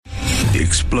The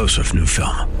explosive new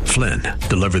film, Flynn,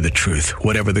 deliver the truth,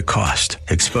 whatever the cost.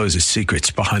 Exposes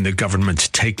secrets behind the government's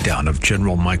takedown of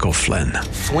General Michael Flynn.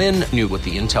 Flynn knew what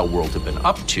the intel world had been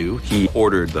up to. He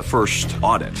ordered the first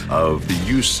audit of the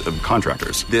use of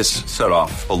contractors. This set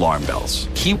off alarm bells.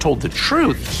 He told the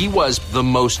truth. He was the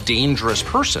most dangerous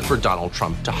person for Donald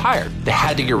Trump to hire. They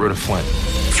had to get rid of Flynn.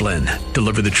 Flynn,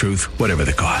 deliver the truth, whatever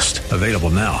the cost. Available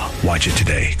now. Watch it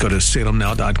today. Go to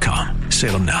salemnow.com.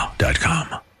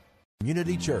 salemnow.com.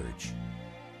 Community Church.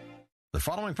 The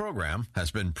following program has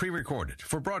been pre-recorded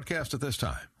for broadcast at this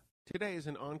time. Today is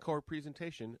an encore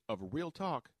presentation of Real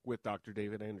Talk with Dr.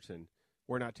 David Anderson.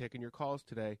 We're not taking your calls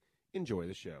today. Enjoy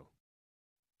the show.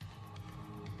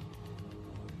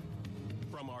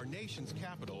 From our nation's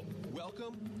capital,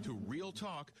 welcome to Real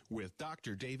Talk with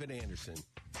Dr. David Anderson.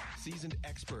 Seasoned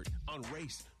expert on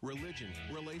race, religion,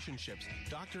 relationships,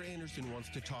 Dr. Anderson wants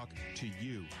to talk to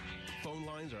you. Phone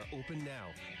lines are open now,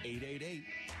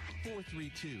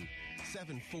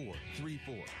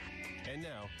 888-432-7434. And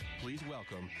now, please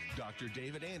welcome Dr.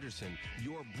 David Anderson,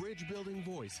 your bridge-building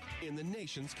voice in the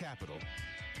nation's capital.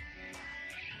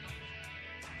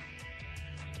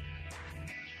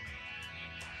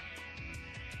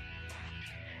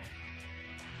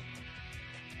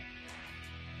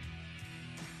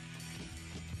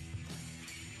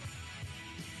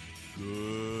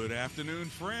 Good afternoon,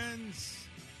 friends.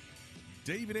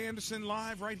 David Anderson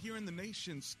live right here in the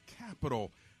nation's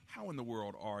capital. How in the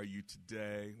world are you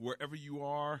today? Wherever you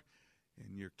are,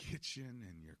 in your kitchen,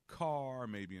 in your car,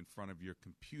 maybe in front of your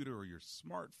computer or your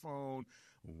smartphone,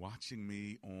 watching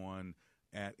me on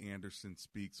at Anderson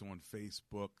Speaks on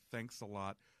Facebook. Thanks a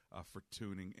lot for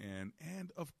tuning in.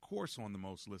 And, of course, on the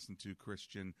most listened to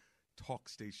Christian talk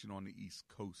station on the East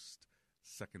Coast,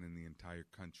 second in the entire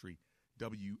country,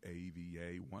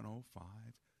 WAVA 105.1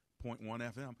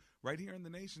 FM, right here in the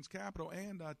nation's capital,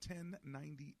 and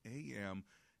 1090 AM.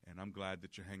 And I'm glad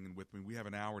that you're hanging with me. We have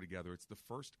an hour together. It's the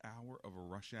first hour of a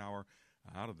rush hour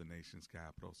out of the nation's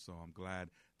capital, so I'm glad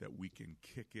that we can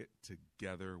kick it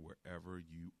together wherever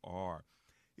you are.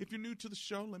 If you're new to the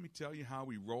show, let me tell you how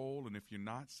we roll, and if you're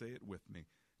not, say it with me.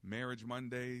 Marriage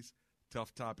Mondays,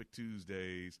 Tough Topic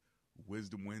Tuesdays,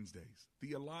 Wisdom Wednesdays,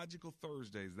 Theological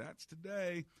Thursdays, that's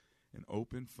today, and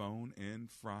Open Phone in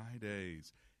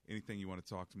Fridays. Anything you want to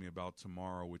talk to me about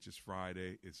tomorrow, which is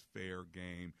Friday, is fair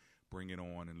game. Bring it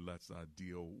on and let's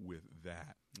deal with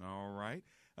that. All right.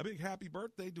 A big happy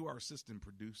birthday to our assistant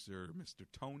producer, Mr.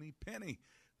 Tony Penny,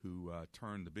 who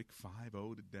turned the big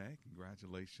 5-0 today.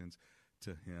 Congratulations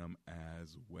to him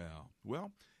as well.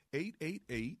 Well,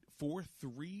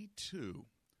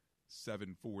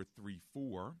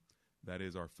 888-432-7434. That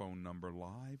is our phone number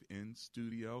live in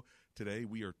studio. Today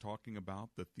we are talking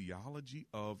about the theology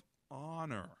of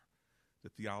honor. The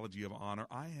theology of honor.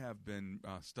 I have been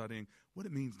studying what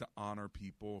it means to honor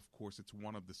people. Of course, it's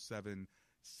one of the 7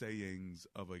 sayings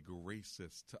of a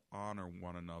gracist, to honor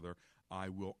one another. I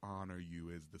will honor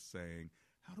you is the saying.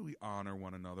 How do we honor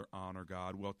one another, honor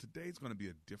God? Well, today's going to be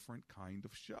a different kind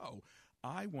of show.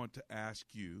 I want to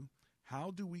ask you,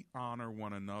 how do we honor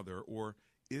one another, or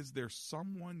is there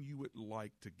someone you would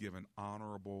like to give an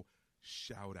honorable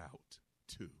shout out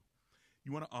to?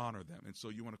 You want to honor them, and so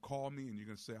you want to call me, and you're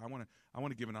going to say, I want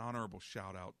to give an honorable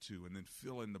shout out to, and then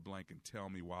fill in the blank and tell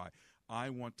me why. I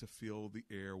want to fill the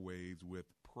airwaves with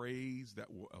praise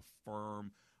that will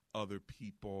affirm other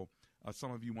people.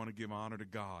 Some of you want to give honor to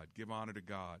God. Give honor to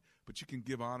God. But you can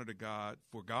give honor to God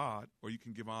for God, or you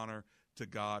can give honor to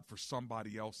God for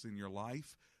somebody else in your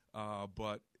life.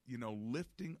 But you know,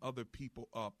 lifting other people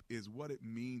up is what it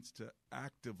means to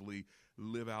actively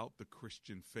live out the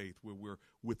Christian faith, where we're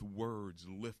with words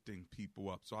lifting people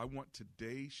up. So I want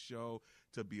today's show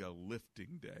to be a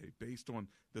lifting day based on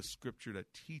the scripture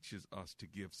that teaches us to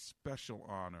give special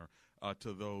honor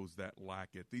to those that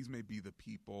lack it. These may be the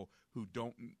people who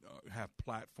don't have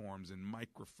platforms and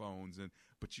microphones,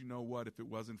 but you know what? If it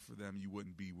wasn't for them, you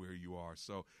wouldn't be where you are.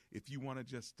 So if you want to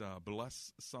just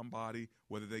bless somebody,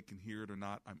 whether they can hear it or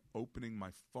not, I'm opening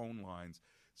my phone lines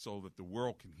so that the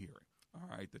world can hear it. All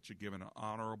right, that you're giving an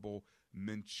honorable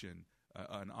mention,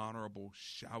 an honorable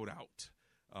shout out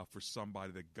for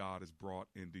somebody that God has brought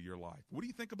into your life. What do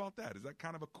you think about that? Is that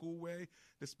kind of a cool way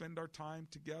to spend our time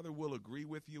together? We'll agree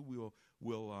with you.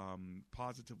 We'll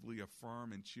positively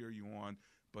affirm and cheer you on.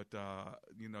 But,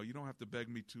 you know, you don't have to beg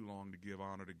me too long to give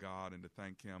honor to God and to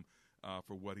thank him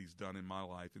for what he's done in my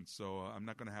life. And so I'm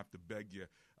not going to have to beg you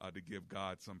to give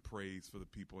God some praise for the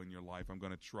people in your life. I'm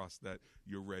going to trust that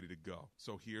you're ready to go.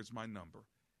 So here's my number,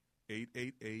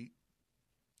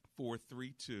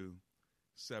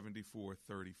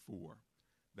 888-432-7434.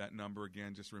 That number,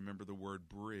 again, just remember the word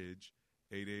bridge,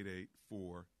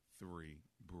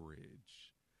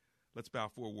 888-43-BRIDGE. Let's bow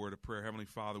for a word of prayer. Heavenly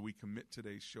Father, we commit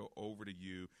today's show over to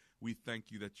you. We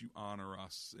thank you that you honor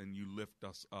us and you lift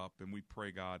us up. And we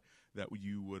pray, God, that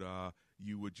you would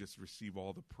just receive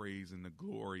all the praise and the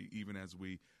glory, even as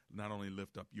we not only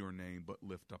lift up your name, but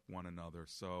lift up one another.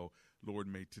 So, Lord,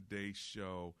 may today's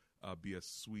show be a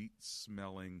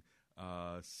sweet-smelling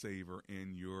savor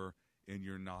in your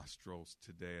nostrils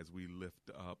today as we lift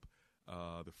up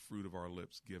the fruit of our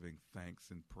lips, giving thanks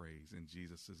and praise in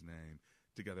Jesus' name.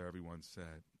 Together, everyone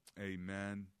said,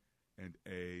 amen and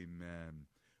amen.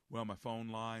 Well, my phone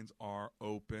lines are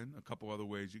open. A couple other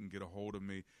ways you can get a hold of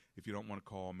me if you don't want to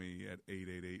call me at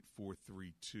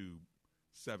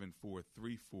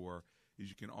 888-432-7434 is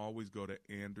you can always go to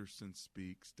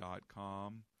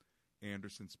AndersonSpeaks.com,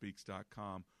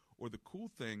 AndersonSpeaks.com. Or the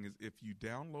cool thing is if you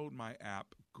download my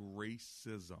app,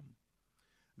 Gracism,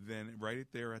 then right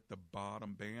there at the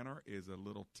bottom banner is a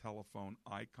little telephone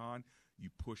icon. You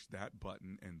push that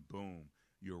button and boom,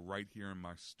 you're right here in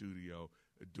my studio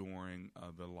during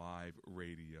the live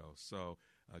radio. So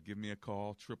give me a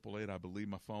call, 888. I believe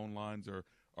my phone lines are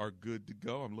good to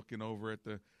go. I'm looking over at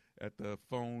the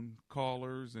phone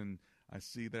callers, and I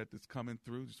see that it's coming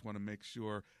through. Just want to make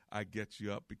sure I get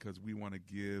you up because we want to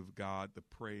give God the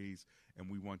praise,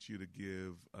 and we want you to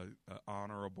give an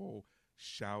honorable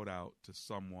shout out to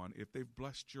someone if they've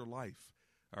blessed your life.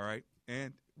 All right.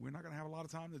 And we're not going to have a lot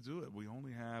of time to do it. We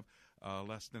only have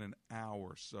less than an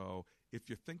hour. So if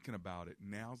you're thinking about it,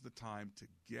 now's the time to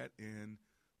get in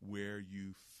where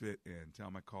you fit in. Tell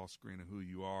my call screener who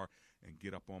you are and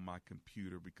get up on my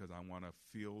computer because I want to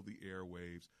fill the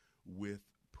airwaves with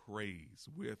praise,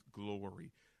 with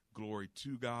glory. Glory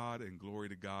to God and glory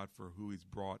to God for who he's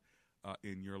brought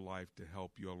in your life to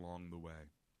help you along the way.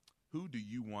 Who do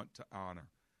you want to honor?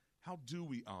 How do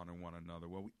we honor one another?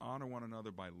 Well, we honor one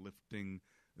another by lifting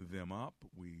them up.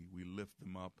 We lift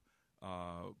them up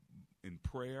in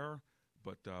prayer,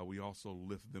 but we also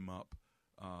lift them up,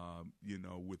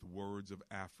 with words of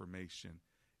affirmation.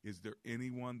 Is there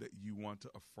anyone that you want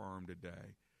to affirm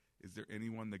today? Is there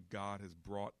anyone that God has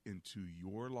brought into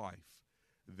your life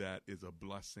that is a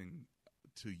blessing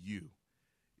to you?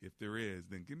 If there is,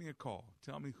 then give me a call.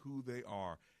 Tell me who they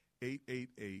are.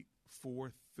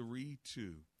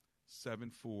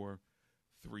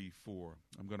 888-432-7434.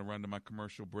 I'm going to run to my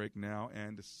commercial break now,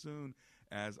 and as soon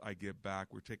as I get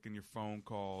back, we're taking your phone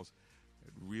calls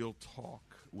at Real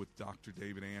Talk with Dr.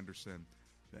 David Anderson.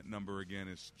 That number again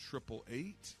is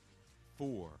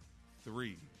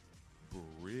 888-43-BRIDGE.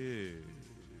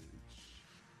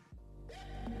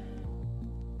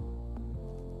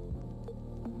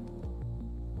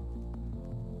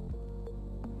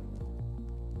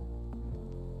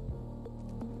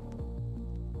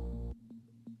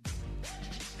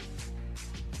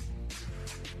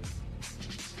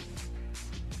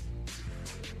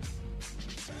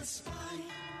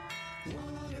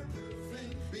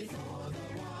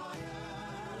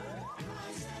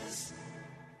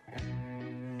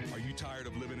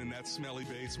 Smelly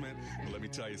basement? Well, let me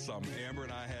tell you something. Amber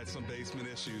and I had some basement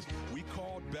issues. We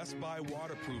called Best Buy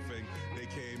Waterproofing. They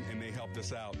came and they helped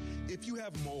us out. If you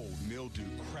have mold, mildew,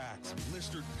 cracks,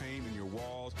 blistered paint in your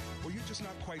walls, or you're just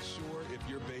not quite sure if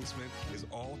your basement is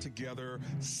altogether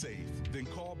safe, then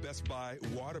call Best Buy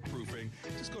Waterproofing.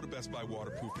 Just go to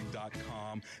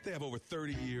bestbuywaterproofing.com. They have over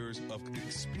 30 years of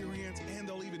experience, and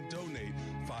they'll even donate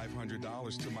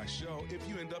 $500 to my show if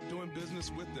you end up doing business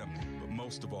with them. But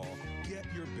most of all, get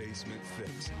your basement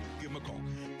fixed. Give them a call,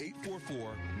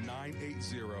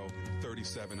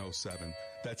 844-980-3707.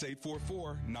 That's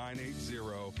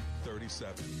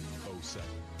 844-980-3707.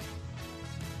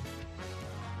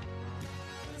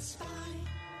 Best Buy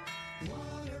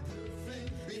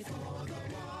Waterproofing before the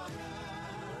water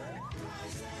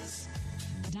rises.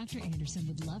 Dr. Anderson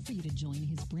would love for you to join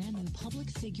his brand new public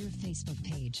figure Facebook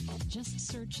page. Just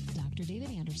search Dr.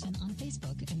 David Anderson on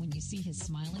Facebook, and when you see his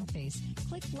smiling face,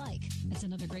 click like. That's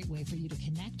another great way for you to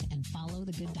connect and follow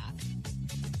the good doc.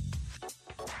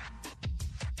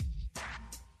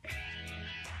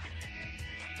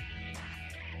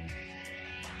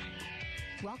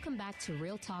 Welcome back to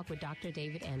Real Talk with Dr.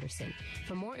 David Anderson.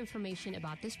 For more information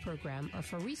about this program or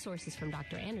for resources from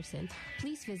Dr. Anderson,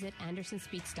 please visit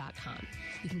AndersonSpeaks.com.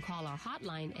 You can call our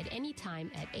hotline at any time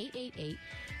at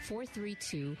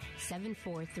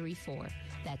 888-432-7434.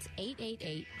 That's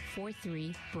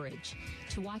 888-43-BRIDGE.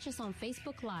 To watch us on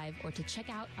Facebook Live or to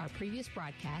check out our previous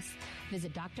broadcasts,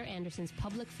 visit Dr. Anderson's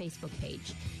public Facebook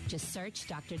page. Just search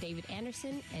Dr. David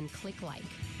Anderson and click like.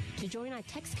 To join our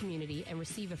text community and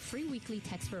receive a free weekly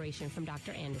textpiration from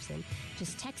Dr. Anderson,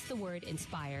 just text the word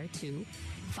INSPIRE to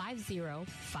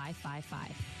 50555.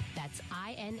 That's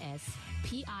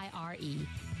INSPIRE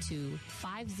to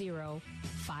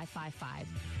 50555.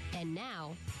 And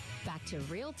now, back to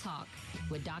Real Talk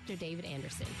with Dr. David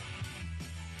Anderson.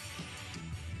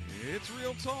 It's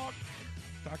Real Talk.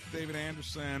 Dr. David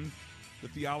Anderson, the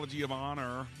theology of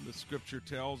honor. The scripture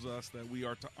tells us that we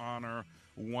are to honor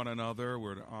one another.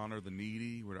 We're to honor the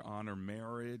needy. We're to honor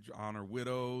marriage, honor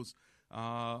widows.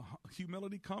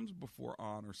 Humility comes before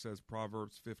honor, says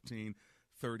Proverbs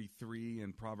 15:33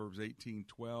 and Proverbs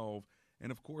 18:12.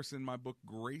 And, of course, in my book,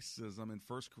 Gracism, in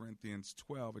 1 Corinthians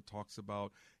 12, it talks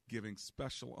about giving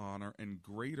special honor and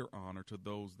greater honor to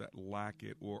those that lack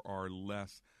it or are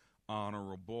less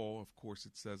honorable. Of course,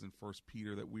 it says in 1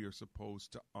 Peter that we are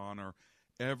supposed to honor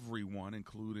everyone,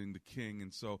 including the king.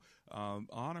 And so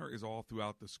honor is all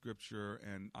throughout the scripture,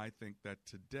 and I think that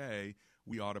today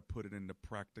we ought to put it into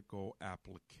practical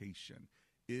application.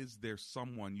 Is there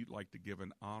someone you'd like to give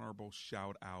an honorable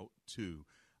shout out to?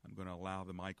 I'm going to allow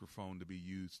the microphone to be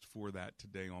used for that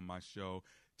today on my show,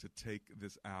 to take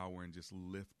this hour and just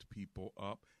lift people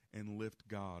up and lift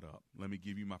God up. Let me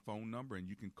give you my phone number, and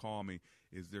you can call me.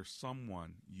 Is there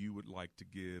someone you would like to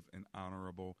give an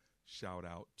honorable shout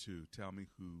out to? Tell me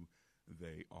who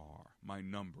they are. My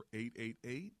number,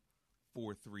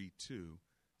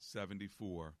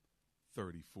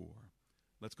 888-432-7434.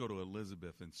 Let's go to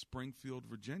Elizabeth in Springfield,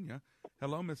 Virginia.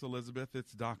 Hello, Miss Elizabeth.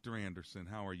 It's Dr. Anderson.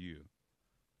 How are you?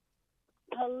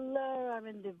 Hello, I'm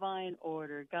in divine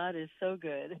order. God is so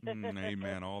good.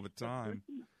 Amen, all the time.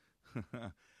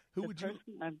 Who would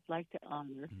person I'd like to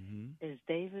honor is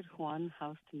David Juan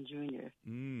Houston Jr.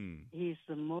 He's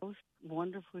the most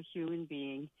wonderful human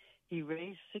being. He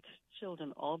raised 6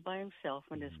 children all by himself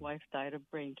when his wife died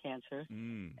of brain cancer.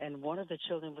 And one of the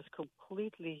children was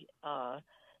completely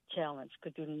challenged,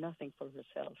 could do nothing for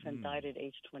herself, and died at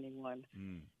age 21.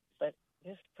 But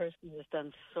this person has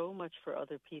done so much for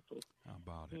other people. How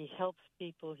about it? He helps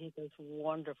people. He does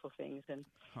wonderful things. And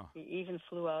he even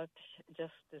flew out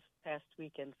just this past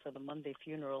weekend for the Monday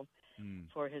funeral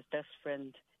for his best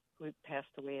friend who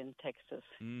passed away in Texas.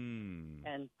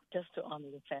 And just to honor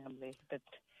the family. But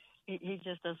he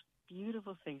just does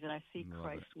beautiful things, and I see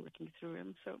Christ working through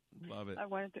him. So love it. I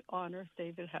wanted to honor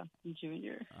David Houston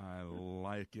Jr. I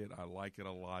like it. I like it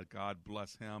a lot. God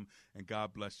bless him, and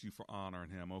God bless you for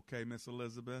honoring him. Okay, Miss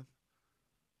Elizabeth?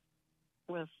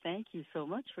 Well, thank you so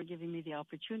much for giving me the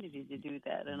opportunity to do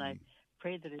that. And I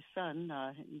pray that his son,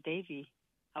 Davey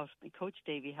Houston, Coach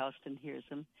Davey Houston, hears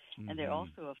him. And they're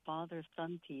also a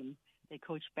father-son team. They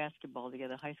coach basketball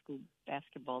together, high school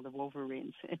basketball, the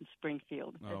Wolverines in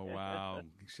Springfield. Oh, wow.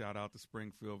 Shout out to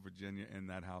Springfield, Virginia, and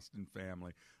that Houston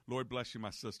family. Lord bless you, my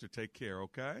sister. Take care,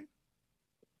 okay?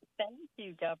 Thank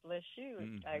you. God bless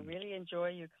you. I really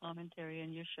enjoy your commentary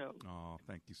and your show. Oh,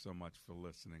 thank you so much for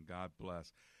listening. God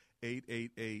bless.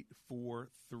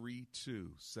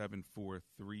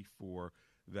 888-432-7434.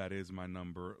 That is my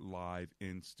number, live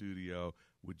in studio.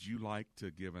 Would you like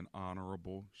to give an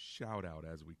honorable shout out,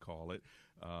 as we call it,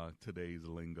 today's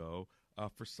lingo,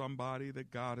 for somebody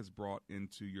that God has brought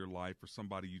into your life, or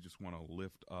somebody you just want to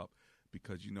lift up?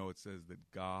 Because you know it says that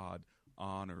God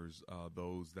honors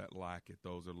those that lack it,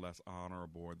 those are less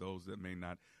honorable, or those that may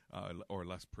not, or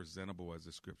less presentable, as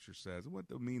the scripture says. What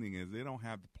the meaning is, they don't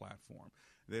have the platform.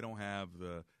 They don't have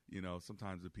the,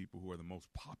 sometimes the people who are the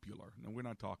most popular. No, we're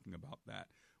not talking about that.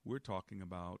 We're talking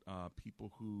about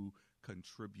people who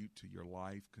contribute to your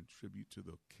life, contribute to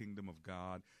the kingdom of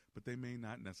God, but they may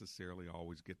not necessarily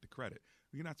always get the credit.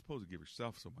 You're not supposed to give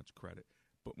yourself so much credit,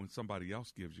 but when somebody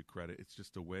else gives you credit, it's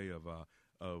just a way of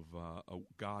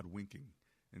God winking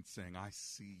and saying, I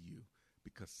see you,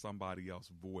 because somebody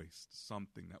else voiced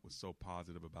something that was so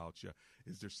positive about you.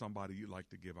 Is there somebody you'd like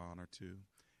to give honor to?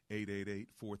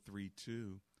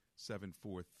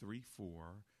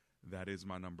 888-432-7434. That is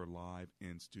my number, live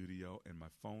in studio, and my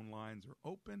phone lines are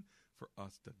open for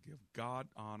us to give God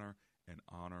honor and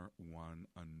honor one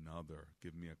another.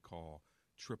 Give me a call,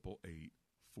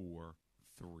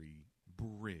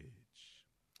 888-43-BRIDGE.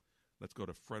 Let's go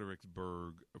to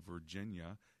Fredericksburg,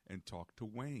 Virginia, and talk to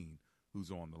Wayne, who's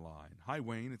on the line. Hi,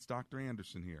 Wayne. It's Dr.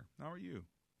 Anderson here. How are you?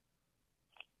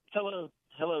 Hello,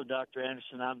 Dr.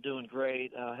 Anderson. I'm doing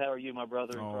great. How are you, my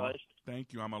brother in Christ?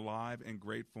 Thank you. I'm alive and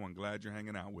grateful and glad you're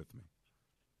hanging out with me.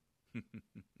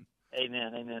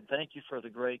 Amen. Thank you for the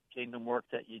great kingdom work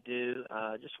that you do.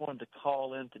 I just wanted to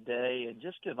call in today and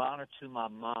just give honor to my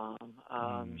mom.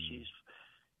 She's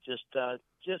just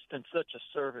been such a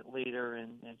servant leader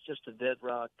and just a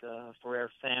bedrock for our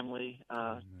family.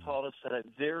 Taught us at a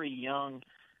very young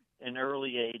an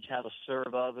early age, how to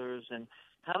serve others and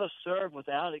how to serve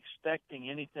without expecting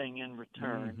anything in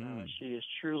return. She has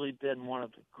truly been one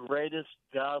of the greatest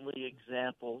godly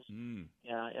examples in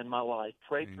my life.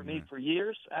 Prayed for me for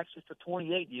years, actually for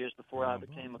 28 years before I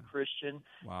became a Christian.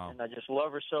 Wow. And I just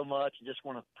love her so much and just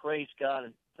want to praise God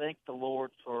and thank the Lord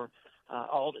for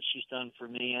all that she's done for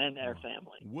me and our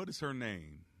family. What is her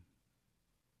name?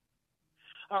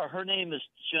 Her name is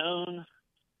Joan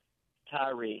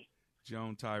Tyree.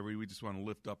 Joan Tyree. We just want to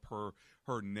lift up her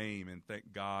name and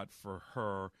thank God for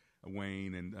her,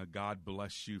 Wayne, and God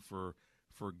bless you for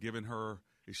giving her.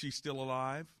 Is she still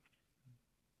alive?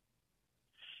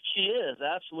 She is,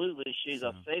 absolutely. She's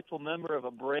a faithful member of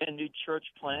a brand new church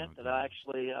plant that I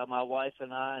actually, my wife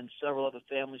and I and several other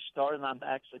families started. And I'm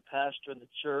actually pastor in the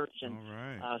church, and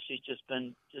she's just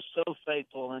been so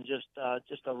faithful and just a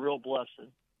real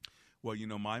blessing. Well, you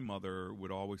know, my mother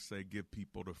would always say, give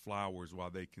people the flowers while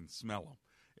they can smell them.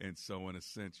 And so, in a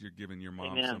sense, you're giving your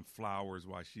mom some flowers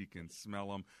while she can smell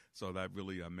them. So that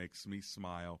really makes me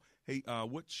smile. Hey,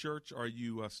 what church are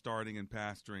you starting and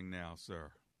pastoring now,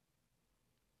 sir?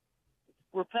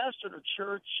 We're pastoring a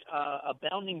church,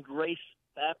 Abounding Grace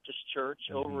Baptist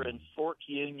Church over in Fort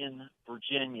Union,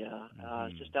 Virginia,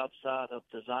 just outside of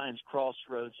the Zion's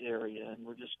Crossroads area. And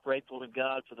we're just grateful to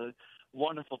God for the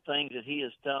wonderful things that he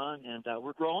has done. And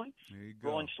we're growing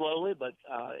slowly, but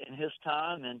in his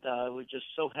time. And we're just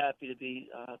so happy to be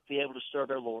able to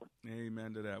serve our Lord.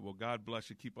 Amen to that. Well, God bless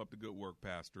you. Keep up the good work,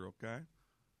 Pastor, okay?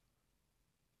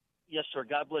 Yes, sir.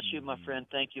 God bless you, my friend.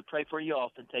 Thank you. Pray for you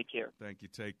often. Take care. Thank you.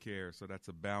 Take care. So that's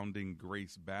Abounding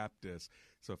Grace Baptist.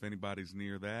 So if anybody's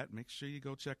near that, make sure you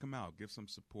go check them out. Give some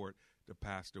support to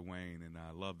Pastor Wayne. And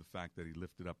I love the fact that he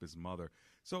lifted up his mother.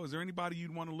 So is there anybody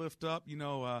you'd want to lift up? You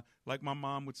know, like my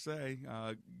mom would say,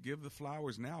 give the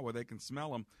flowers now where they can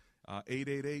smell them.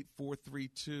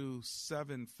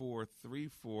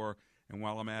 888-432-7434. And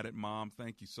while I'm at it, Mom,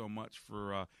 thank you so much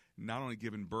for not only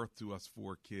giving birth to us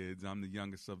 4 kids, I'm the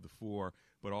youngest of the 4,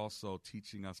 but also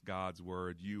teaching us God's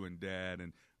word, you and Dad.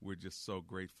 And we're just so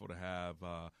grateful to have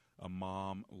a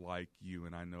mom like you.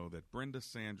 And I know that Brenda,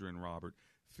 Sandra, and Robert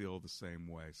feel the same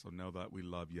way. So know that we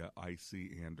love you,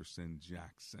 Icy Anderson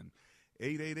Jackson.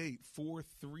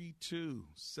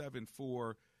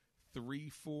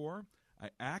 888-432-7434. I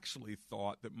actually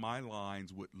thought that my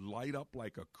lines would light up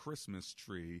like a Christmas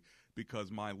tree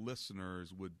because my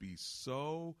listeners would be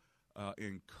so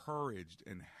encouraged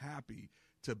and happy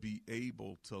to be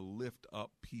able to lift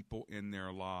up people in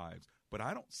their lives. But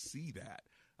I don't see that.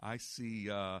 I see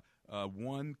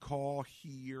one call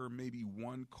here, maybe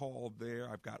one call there.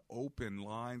 I've got open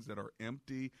lines that are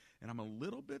empty, and I'm a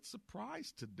little bit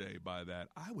surprised today by that.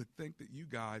 I would think that you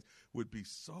guys would be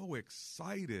so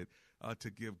excited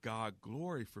to give God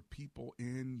glory for people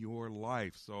in your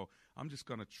life. So I'm just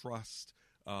going to trust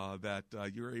that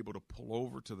you're able to pull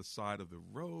over to the side of the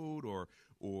road or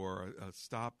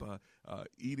stop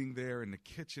eating there in the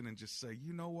kitchen and just say,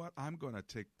 you know what, I'm going to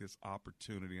take this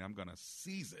opportunity. I'm going to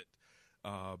seize it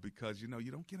because, you know,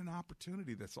 you don't get an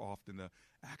opportunity that's often to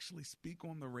actually speak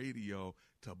on the radio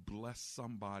to bless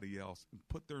somebody else and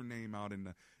put their name out in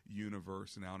the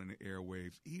universe and out in the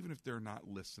airwaves, even if they're not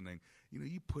listening. You know,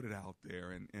 you put it out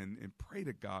there and pray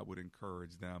that God would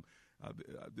encourage them.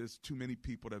 There's too many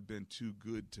people that have been too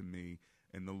good to me,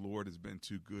 and the Lord has been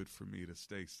too good for me to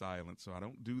stay silent. So I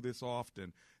don't do this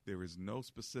often. There is no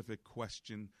specific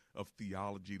question of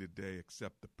theology today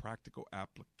except the practical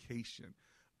application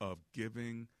of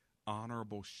giving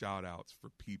honorable shout-outs for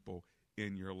people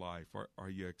in your life. Are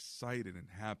you excited and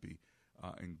happy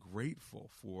and grateful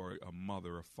for a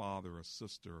mother, a father, a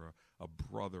sister, a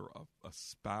brother, a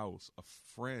spouse, a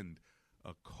friend,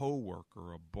 a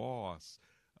coworker, a boss?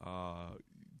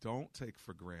 Don't take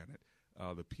for granted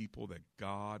the people that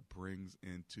God brings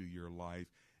into your life,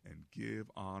 and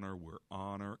give honor where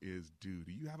honor is due.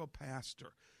 Do you have a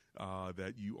pastor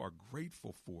that you are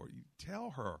grateful for? You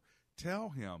tell her, tell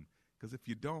him, because if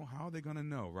you don't, how are they going to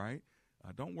know, right?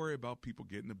 Don't worry about people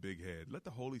getting a big head. Let the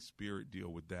Holy Spirit deal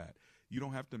with that. You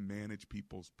don't have to manage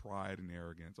people's pride and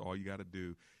arrogance. All you got to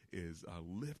do is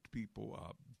lift people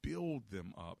up, build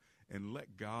them up, and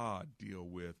let God deal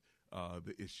with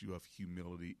the issue of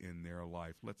humility in their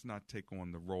life. Let's not take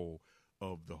on the role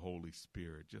of the Holy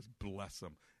Spirit. Just bless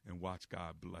them and watch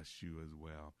God bless you as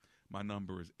well. My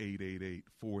number is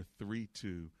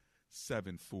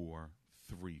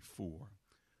 888-432-7434.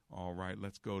 All right,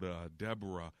 let's go to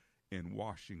Deborah in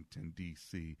Washington,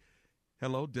 D.C.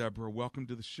 Hello, Deborah. Welcome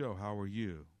to the show. How are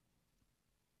you?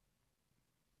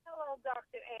 Hello,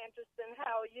 Dr. Anderson.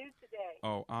 How are you today?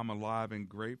 Oh, I'm alive and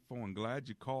grateful and glad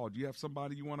you called. Do you have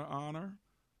somebody you want to honor?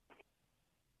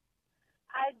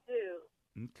 I do.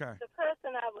 Okay. The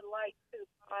person I would like to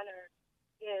honor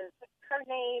her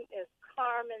name is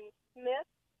Carmen Smith.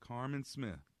 Carmen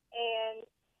Smith. And,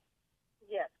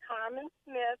 yes, Carmen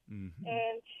Smith. Mm-hmm.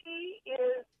 And she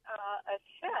is a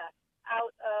chef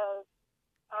out of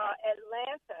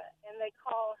Atlanta, and they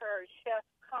call her Chef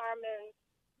Carmen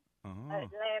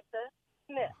Atlanta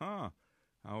Smith. Huh.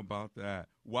 How about that?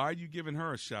 Why are you giving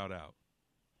her a shout-out?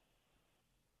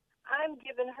 I'm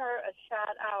giving her a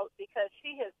shout-out because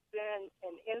she has been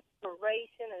an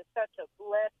inspiration and such a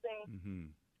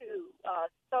blessing to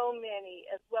so many,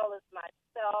 as well as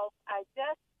myself. I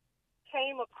just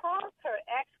came across her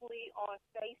actually on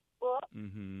Facebook.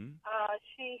 Mm-hmm.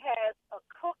 She has a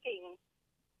cooking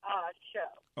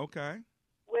show. Okay.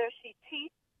 Where she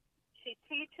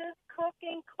teaches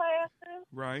cooking classes.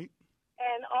 Right.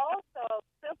 And also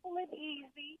simple and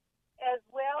easy, as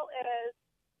well as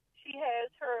she has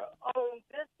her own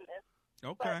business.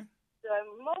 Okay. But the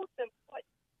most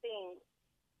important thing,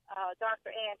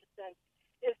 Dr. Anderson,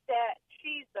 is that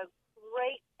she's a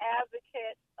great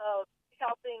advocate of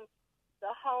helping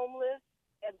the homeless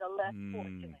and the less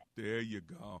fortunate. There you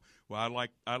go. Well,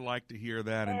 I like to hear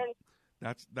that, and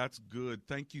that's good.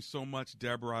 Thank you so much,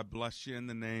 Deborah. I bless you in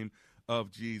the name of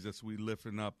Jesus. We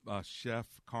lifting up Chef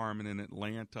Carmen in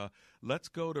Atlanta. Let's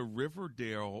go to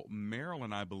Riverdale,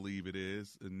 Maryland, I believe it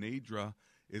is. Nadra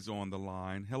is on the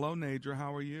line. Hello, Nadra.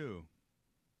 How are you?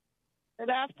 Good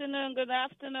afternoon. Good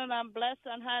afternoon. I'm blessed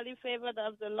and highly favored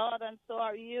of the Lord, and so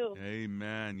are you.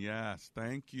 Amen. Yes.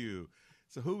 Thank you.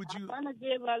 So who would you... I want to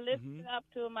give a lifting up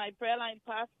to my prayer line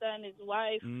pastor and his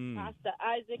wife, Pastor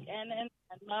Isaac Ennin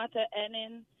and Martha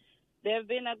Ennin. They've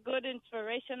been a good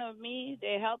inspiration of me.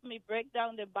 They help me break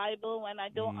down the Bible when I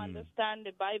don't understand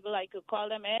the Bible. I could call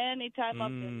them any time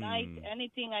of the night,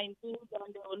 anything I need,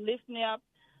 and they will lift me up.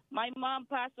 My mom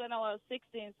passed when I was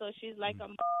 16, so she's like a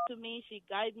mom to me. She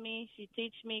guides me. She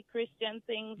teach me Christian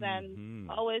things and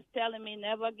always telling me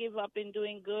never give up in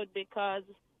doing good, because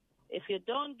if you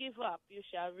don't give up, you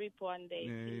shall reap one day.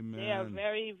 Amen. They are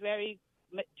very, very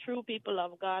true people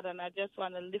of God, and I just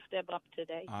want to lift them up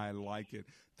today. I like it.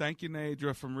 Thank you,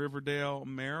 Nadra from Riverdale,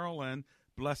 Maryland.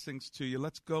 Blessings to you.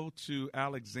 Let's go to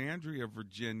Alexandria,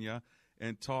 Virginia,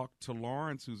 and talk to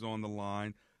Lawrence, who's on the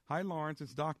line. Hi, Lawrence.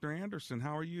 It's Dr. Anderson.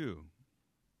 How are you?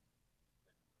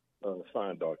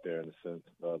 Fine, Dr. Anderson.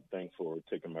 Thanks for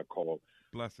taking my call.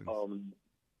 Blessings.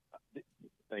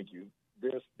 Thank you.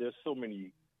 There's so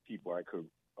many people I could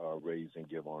raise and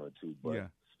give honor to, but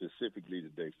specifically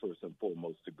today, first and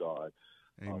foremost to God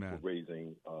for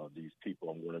raising these people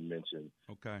I'm going to mention.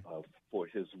 Okay. For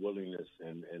his willingness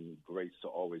and grace to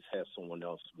always have someone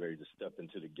else ready to step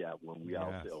into the gap when we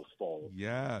ourselves fall.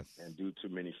 Yes. And due to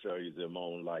many failures in my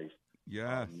own life.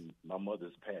 Yes. My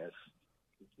mother's passed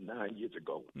 9 years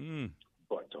ago.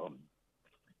 But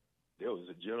there was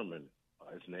a gentleman,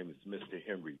 his name is Mr.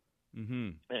 Henry.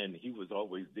 And he was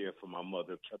always there for my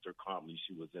mother, kept her calmly.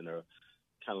 She was in a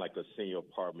kind of like a senior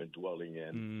apartment dwelling,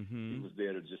 and he was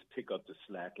there to just pick up the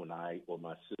slack when I or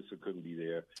my sister couldn't be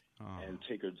there and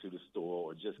take her to the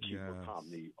store or just keep her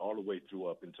company all the way through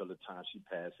up until the time she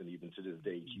passed, and even to this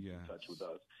day keeps in touch with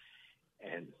us.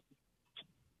 And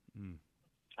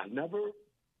I never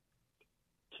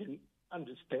can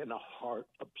understand the heart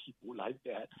of people like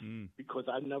that because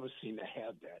I've never seen to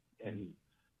have that. And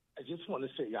I just want to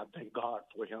say I thank God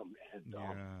for him, and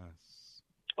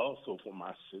also for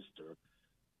my sister,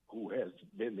 who has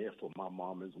been there for my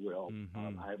mom as well.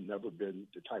 I have never been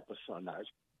the type of son I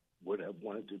would have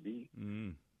wanted to be.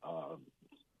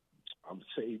 I'm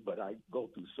saved, but I go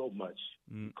through so much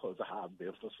because of how I've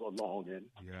been for so long, and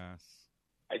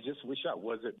I just wish I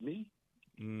wasn't me,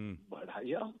 but I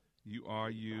am. You are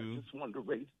you. I just wanted to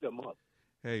raise them up.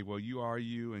 Hey, well, you are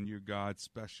you, and you're God's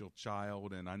special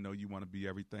child, and I know you want to be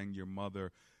everything your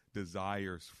mother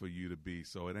desires for you to be.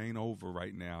 So it ain't over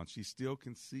right now, and she still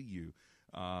can see you.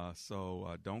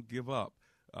 So don't give up.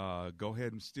 Go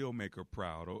ahead and still make her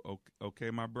proud. Okay,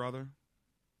 my brother?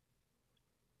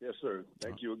 Yes, sir.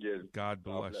 Thank you again. God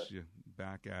bless you.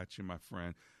 Back at you, my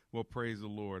friend. Well, praise the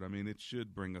Lord. I mean, it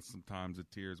should bring us sometimes to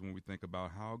tears when we think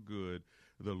about how good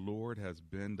the Lord has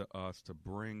been to us to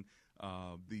bring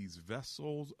these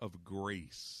vessels of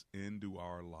grace into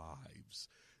our lives,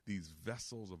 these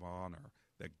vessels of honor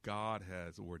that God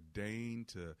has ordained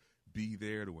to be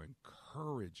there to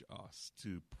encourage us,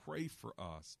 to pray for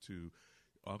us, to,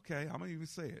 I'm going to even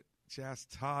say it,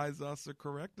 chastise us or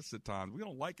correct us at times. We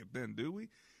don't like it then, do we?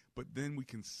 But then we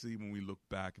can see when we look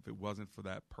back, if it wasn't for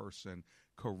that person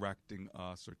correcting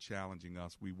us or challenging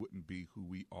us, we wouldn't be who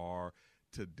we are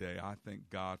today. I thank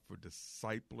God for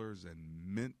disciplers and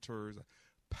mentors,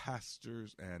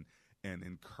 pastors, and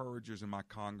encouragers in my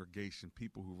congregation,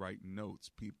 people who write notes,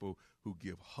 people who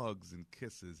give hugs and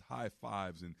kisses, high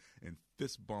fives and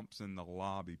fist bumps in the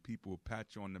lobby, people who pat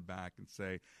you on the back and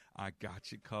say, I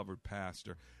got you covered,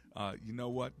 Pastor. You know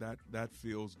what? That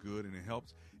feels good, and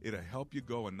it'll help you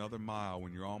go another mile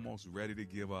when you're almost ready to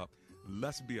give up.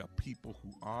 Let's be a people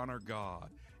who honor God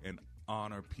and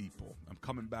honor people. I'm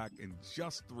coming back in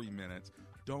just 3 minutes.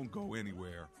 Don't go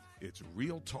anywhere. It's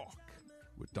Real Talk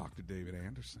with Dr. David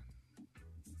Anderson.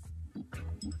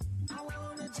 I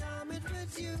wanna jam it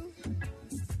with you.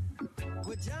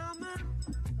 We're jamming,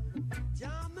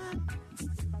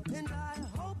 and I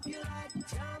hope you like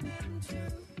jamming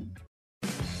too.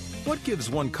 What gives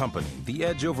one company the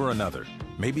edge over another?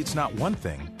 Maybe it's not one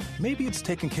thing. Maybe it's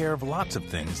taking care of lots of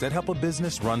things that help a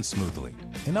business run smoothly.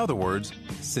 In other words,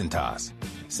 Cintas.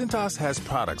 Cintas has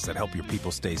products that help your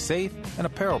people stay safe and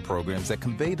apparel programs that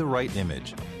convey the right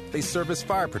image. They service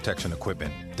fire protection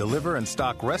equipment, deliver and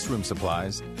stock restroom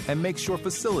supplies, and make sure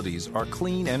facilities are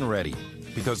clean and ready.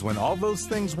 Because when all those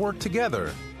things work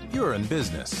together, you're in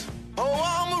business. Oh,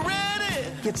 I'm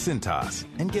ready. Get Cintas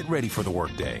and get ready for the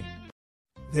workday.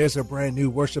 There's a brand new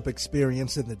worship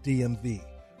experience in the DMV.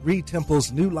 Reed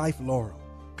Temple's New Life Laurel.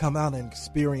 Come out and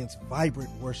experience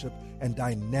vibrant worship and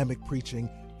dynamic preaching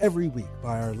every week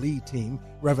by our lead team,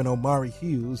 Reverend Omari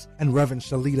Hughes and Reverend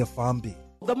Shalita Fambi.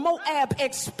 The Moab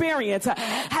experience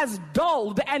has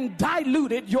dulled and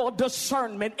diluted your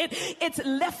discernment. It's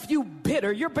left you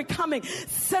bitter. You're becoming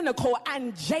cynical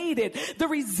and jaded. The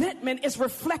resentment is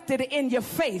reflected in your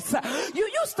face. You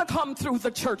used to come through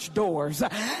the church doors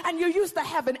and you used to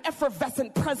have an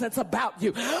effervescent presence about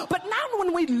you. But now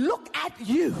when we look at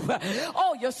you,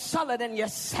 oh, you're sullen and you're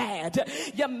sad.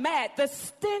 You're mad. The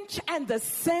stench and the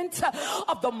scent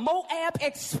of the Moab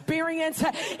experience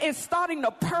is starting to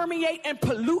permeate and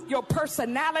pollute your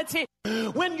personality.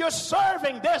 When you're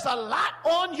serving, there's a lot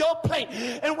on your plate.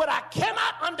 And what I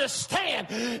cannot understand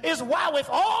is why with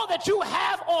all that you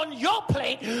have on your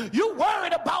plate, you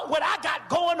worried about what I got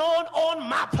going on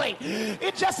my plate.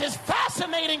 It just is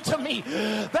fascinating to me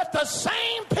that the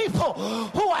same people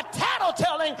who are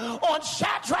tattletelling on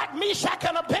Shadrach, Meshach,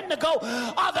 and Abednego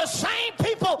are the same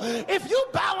people. If you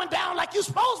bowing down like you're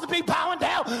supposed to be bowing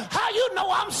down, how you know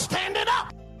I'm standing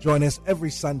up? Join us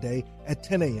every Sunday at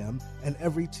 10 a.m. and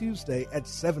every Tuesday at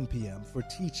 7 p.m. for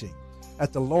teaching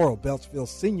at the Laurel Beltsville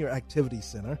Senior Activity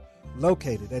Center,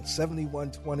 located at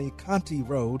 7120 Conti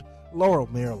Road, Laurel,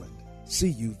 Maryland.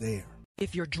 See you there.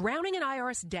 If you're drowning in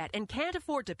IRS debt and can't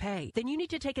afford to pay, then you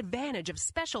need to take advantage of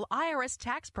special IRS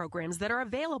tax programs that are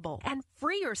available and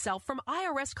free yourself from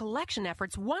IRS collection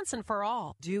efforts once and for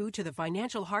all. Due to the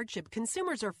financial hardship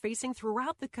consumers are facing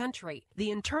throughout the country, the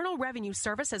Internal Revenue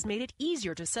Service has made it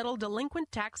easier to settle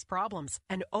delinquent tax problems.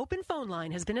 An open phone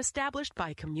line has been established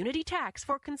by Community Tax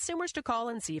for consumers to call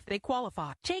and see if they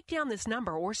qualify. Take down this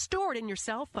number or store it in your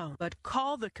cell phone, but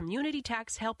call the Community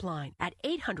Tax Helpline at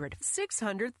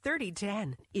 800-600-3010.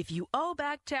 If you owe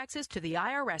back taxes to the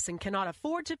IRS and cannot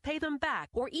afford to pay them back,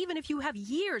 or even if you have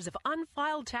years of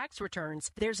unfiled tax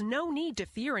returns, there's no need to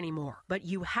fear anymore. But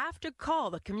you have to call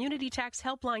the Community Tax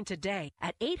Helpline today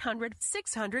at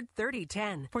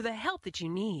 800-600-3010 for the help that you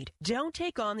need. Don't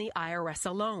take on the IRS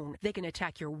alone. They can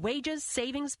attack your wages,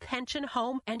 savings, pension,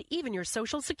 home, and even your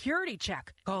Social Security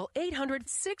check. Call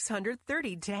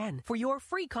 800-600-3010 for your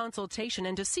free consultation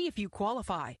and to see if you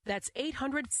qualify. That's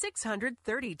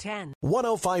 800-600-3010.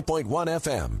 105.1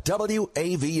 FM,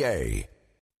 WAVA.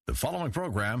 The following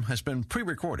program has been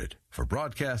pre-recorded for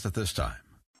broadcast at this time.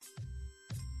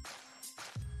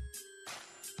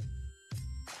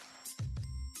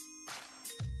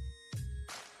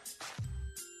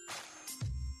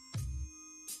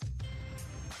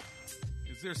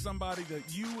 Is there somebody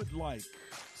that you would like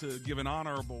to give an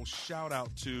honorable shout out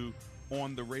to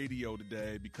on the radio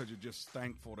today because you're just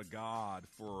thankful to God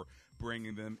for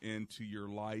bringing them into your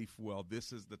life? Well,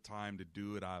 this is the time to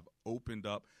do it. I've opened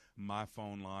up my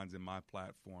phone lines and my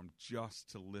platform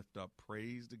just to lift up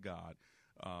praise to God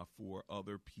for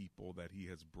other people that he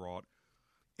has brought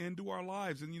into our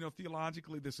lives. And, you know,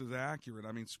 theologically, this is accurate.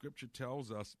 I mean, Scripture tells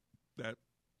us that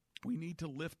we need to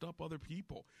lift up other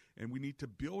people and we need to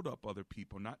build up other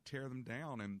people, not tear them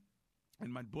down. And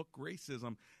in my book,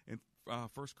 Gracism, in 1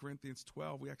 Corinthians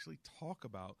 12, we actually talk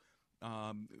about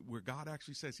where God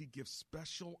actually says he gives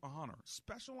special honor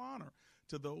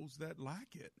to those that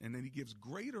lack it. And then he gives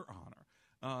greater honor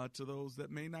to those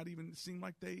that may not even seem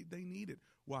like they need it.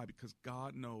 Why? Because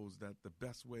God knows that the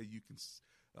best way you can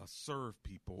serve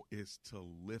people is to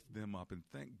lift them up. And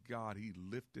thank God he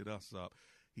lifted us up.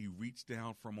 He reached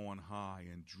down from on high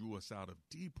and drew us out of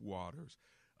deep waters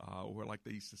or like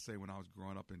they used to say when I was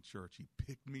growing up in church, he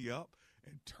picked me up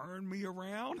and turned me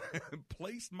around and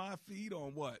placed my feet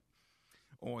on what?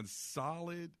 On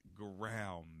solid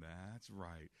ground. That's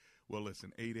right. Well,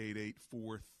 listen,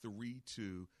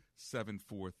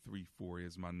 888-432-7434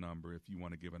 is my number if you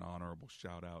want to give an honorable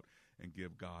shout out and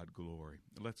give God glory.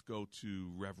 Let's go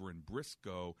to Reverend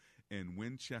Briscoe in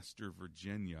Winchester,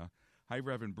 Virginia. Hi,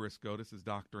 Reverend Briscoe. This is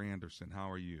Dr. Anderson. How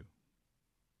are you?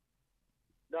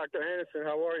 Dr. Anderson,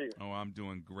 how are you? Oh, I'm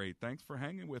doing great. Thanks for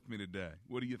hanging with me today.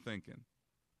 What are you thinking?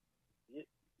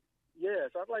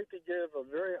 Yes, I'd like to give a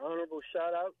very honorable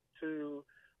shout out to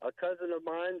a cousin of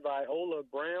mine, Viola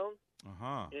Brown,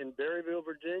 in Berryville,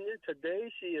 Virginia.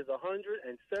 Today, she is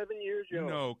 107 years young.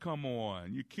 No, come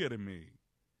on. You're kidding me.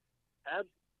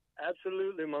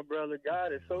 Absolutely, my brother.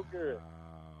 God is so good.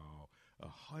 Wow.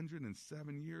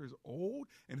 107 years old?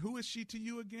 And who is she to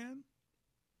you again?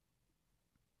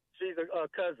 She's a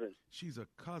cousin. She's a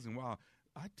cousin. Wow.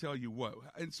 I tell you what.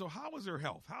 And so how is her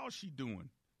health? How is she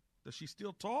doing? Does she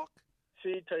still talk?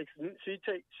 She takes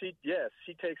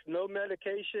no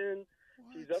medication.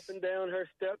 What? She's up and down her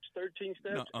steps, 13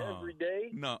 steps every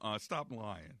day. Stop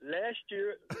lying. Last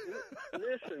year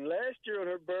on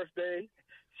her birthday,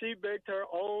 she baked her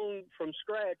own from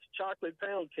scratch chocolate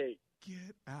pound cake.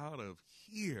 Get out of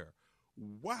here.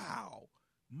 Wow.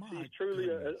 She's truly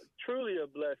a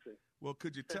blessing. Well,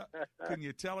 can you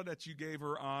tell her that you gave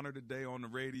her honor today on the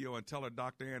radio and tell her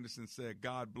Dr. Anderson said,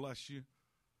 God bless you?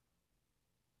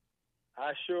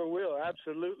 I sure will,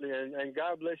 absolutely, and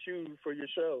God bless you for your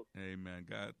show. Amen.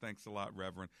 God, thanks a lot,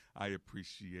 Reverend. I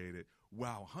appreciate it.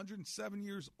 Wow, 107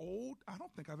 years old? I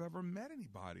don't think I've ever met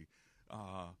anybody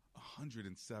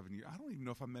 107 years. I don't even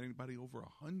know if I met anybody over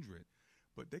 100,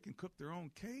 but they can cook their own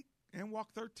cake and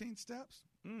walk 13 steps?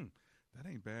 That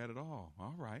ain't bad at all.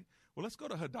 All right. Well, let's go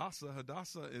to Hadassah.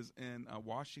 Hadassah is in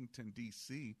Washington,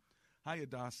 D.C. Hi,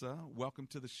 Hadassah. Welcome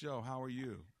to the show. How are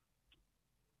you?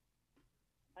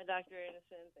 Hi, Dr.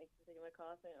 Anderson. Thanks for taking my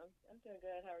call. I'm doing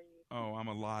good. How are you? Oh, I'm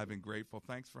alive and grateful.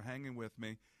 Thanks for hanging with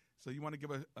me. So you want to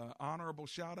give an honorable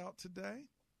shout-out today?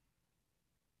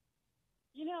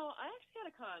 You know, I actually got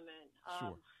a comment.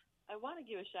 Sure. I want to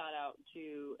give a shout-out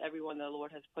to everyone the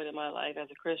Lord has put in my life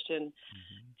as a Christian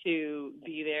to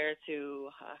be there, to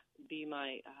be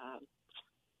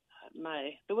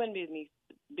the wind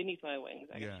beneath my wings,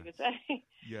 I guess you could say.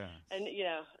 Yeah. And, you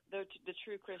know, the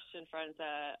true Christian friends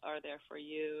that are there for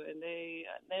you, and they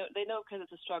know because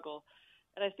it's a struggle.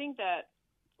 And I think that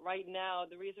right now,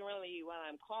 the reason really why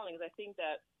I'm calling is I think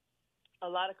that a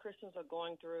lot of Christians are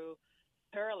going through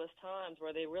perilous times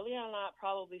where they really are not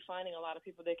probably finding a lot of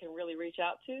people they can really reach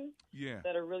out to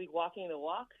that are really walking the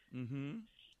walk. Mm-hmm.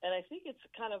 And I think it's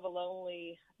kind of a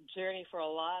lonely journey for a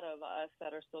lot of us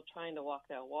that are still trying to walk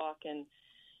that walk. And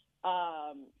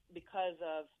because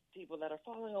of people that are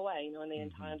falling away, you know, in the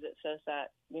end times it says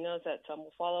that, you know, that some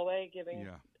will fall away, giving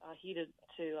heed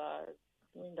to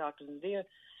doctors and demons.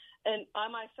 And I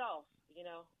myself, you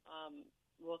know,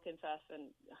 will confess, and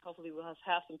hopefully we'll have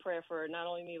some prayer for not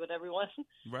only me but everyone.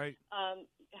 Right.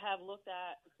 Have looked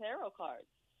at tarot cards.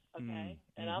 Okay.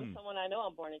 And I'm someone, I know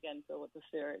I'm born again, filled with the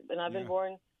Spirit, and I've been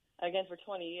born again for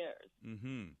 20 years.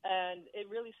 And it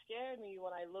really scared me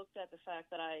when I looked at the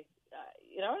fact that I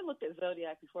looked at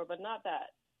Zodiac before, but not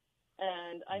that.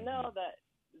 And I know that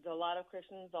a lot of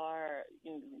Christians are,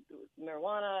 you know,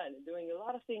 marijuana and doing a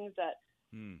lot of things that,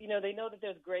 you know, they know that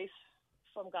there's grace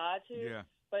from God too. Yeah.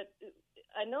 But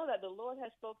I know that the Lord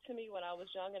has spoke to me when I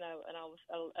was young, and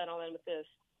I'll end with this.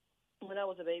 When I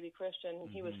was a baby Christian,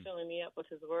 He was filling me up with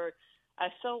His Word. I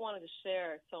so wanted to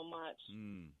share it so much.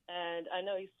 And I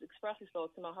know He expressly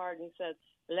spoke to my heart, and He said,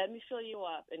 let me fill you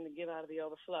up and give out of the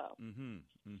overflow. And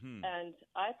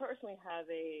I personally have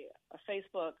a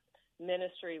Facebook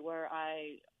ministry where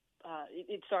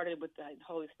it started with the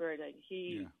Holy Spirit. I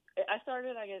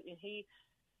started, I guess, and He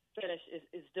finished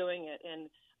is doing it.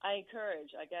 And I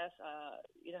encourage, I guess,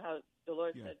 you know how the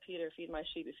Lord said, Peter, feed my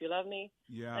sheep if you love me.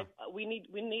 Yeah. Like, we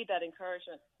need that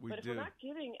encouragement. But if do. we're not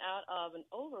giving out of an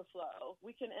overflow,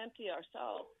 we can empty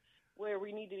ourselves where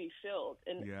we need to be filled.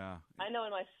 And I know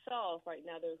in myself right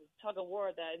now there's a tug of war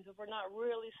that if we're not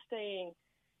really staying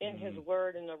in His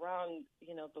Word and around,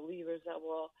 you know, believers that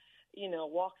will, you know,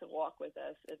 walk with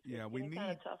us, it's we need,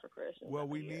 kind of tough for Christians. Well,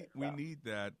 we need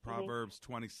that. Proverbs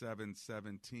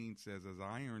 27:17 says, as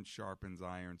iron sharpens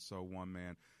iron, so one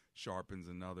man sharpens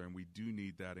another. And we do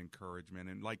need that encouragement.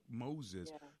 And like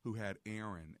Moses, who had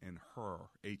Aaron and Hur,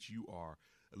 H-U-R,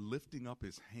 lifting up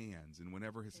his hands. And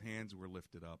whenever his hands were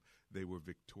lifted up, they were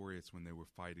victorious when they were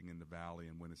fighting in the valley.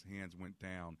 And when his hands went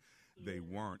down, they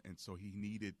weren't. And so he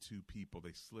needed two people.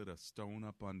 They slid a stone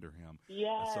up under him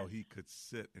so he could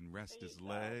sit and rest his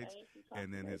legs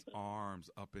and then his arms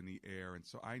up in the air. And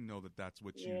so I know that that's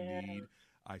what you need.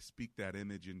 I speak that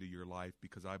image into your life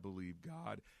because I believe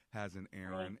God has an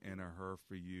Aaron and a Hur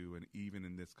for you. And even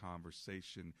in this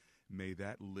conversation, may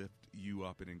that lift you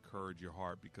up and encourage your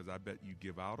heart, because I bet you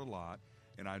give out a lot.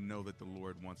 And I know that the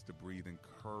Lord wants to breathe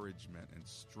encouragement and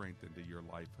strength into your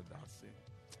life, Hadassah.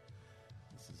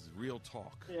 This is Real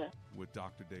Talk with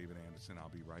Dr. David Anderson. I'll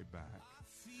be right back. I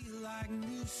feel like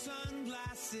new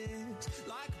sunglasses,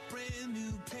 like a brand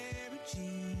new pair of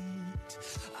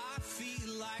jeans. I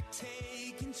feel like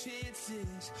taking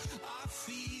chances. I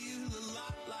feel a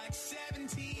lot like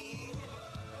 17.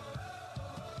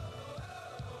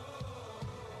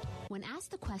 When asked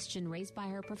the question raised by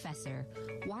her professor,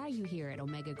 why are you here at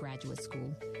Omega Graduate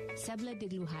School? Sebla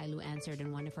Diglu-Hailu answered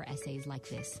in one of her essays like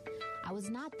this: I was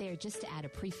not there just to add a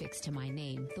prefix to my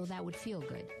name, though that would feel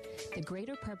good. The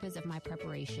greater purpose of my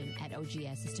preparation at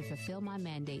OGS is to fulfill my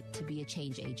mandate to be a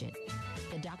change agent.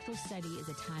 The doctoral study is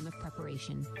a time of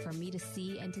preparation for me to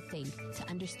see and to think, to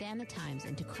understand the times,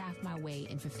 and to craft my way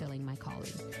in fulfilling my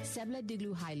calling. Sebla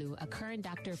Diglu-Hailu, a current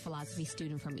Doctor of Philosophy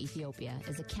student from Ethiopia,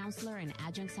 is a counselor and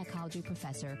adjunct psychology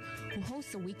professor who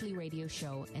hosts a weekly radio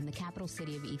show in the capital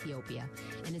city of Ethiopia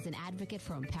and is an advocate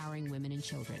for empowering women and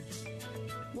children.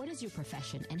 What is your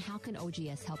profession, and how can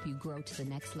OGS help you grow to the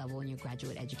next level in your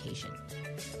graduate education?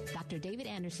 Dr. David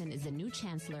Anderson is the new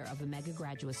chancellor of Omega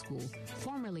Graduate School,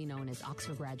 formerly known as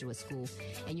Oxford Graduate School,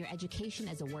 and your education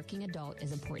as a working adult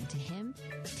is important to him,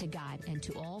 to God, and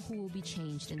to all who will be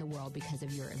changed in the world because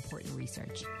of your important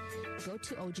research. Go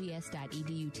to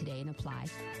ogs.edu today and apply,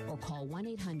 or call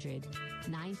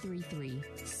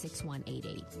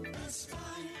 1-800-933-6188.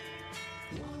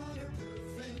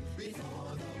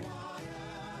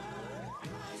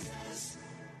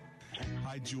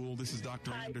 Hi, Jewel. This is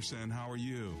Dr. Anderson. How are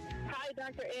you? Hi,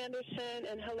 Dr. Anderson,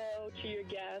 and hello to your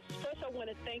guests. First, I want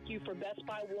to thank you for Best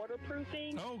Buy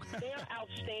waterproofing. Oh, they are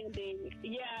outstanding.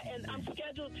 Yeah, and I'm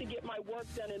scheduled to get my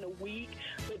work done in a week,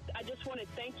 but I just want to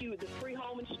thank you. The free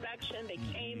home inspection, they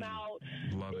came out.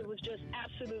 Love it. It was just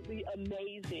absolutely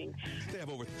amazing. They have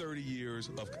over 30 years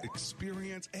of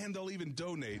experience, and they'll even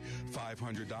donate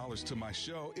 $500 to my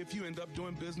show if you end up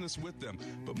doing business with them.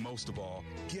 But most of all,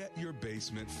 get your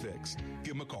basement fixed.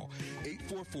 Give them a call,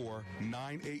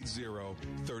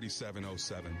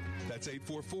 844-980-3707. That's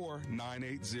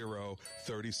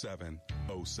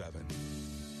 844-980-3707.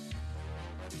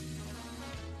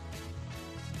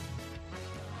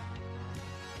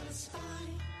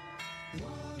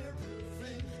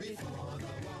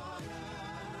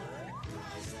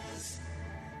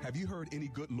 Have you heard any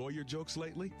good lawyer jokes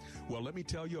lately? Well, let me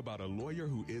tell you about a lawyer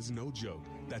who is no joke.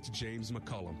 That's James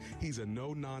McCullum. He's a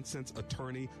no-nonsense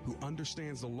attorney who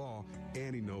understands the law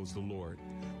and he knows the Lord.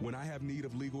 When I have need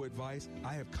of legal advice,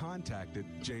 I have contacted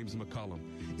James McCullum.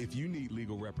 If you need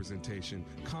legal representation,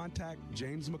 contact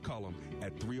James McCullum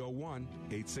at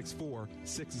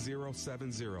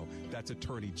 301-864-6070. That's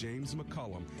attorney James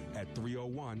McCullum at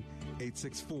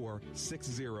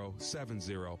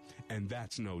 301-864-6070. And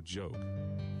that's no joke.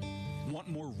 Want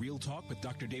more Real Talk with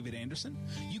Dr. David Anderson?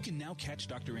 You can now catch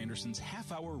Dr. Anderson's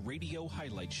half-hour radio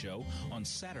highlight show on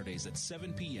Saturdays at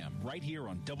 7 p.m. right here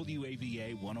on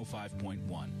WAVA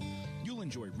 105.1. You'll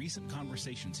enjoy recent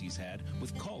conversations he's had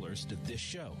with callers to this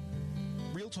show.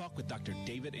 Real Talk with Dr.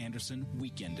 David Anderson,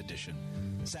 Weekend Edition.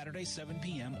 Saturday, 7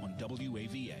 p.m. on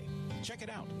WAVA. Check it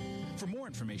out. For more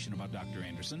information about Dr.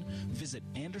 Anderson, visit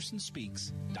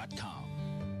AndersonSpeaks.com.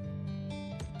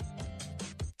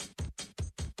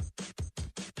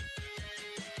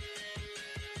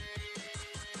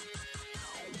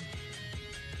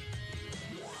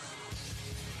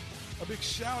 A big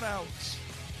shout out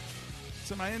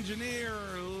to my engineer,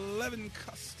 Levin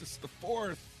Custis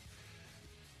IV.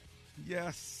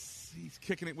 Yes, he's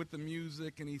kicking it with the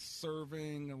music and he's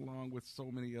serving along with so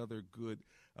many other good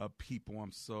people.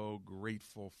 I'm so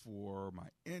grateful for my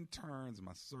interns,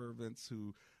 my servants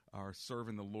who are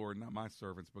serving the Lord, not my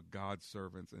servants, but God's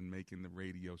servants, and making the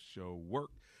radio show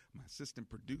work. My assistant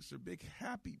producer, big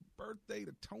happy birthday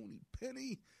to Tony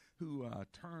Penny, who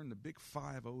turned the big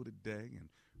 5-0 today, and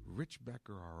Rich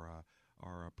Becker,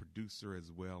 our producer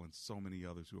as well, and so many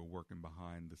others who are working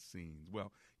behind the scenes.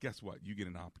 Well, guess what? You get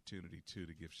an opportunity, too,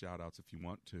 to give shout-outs if you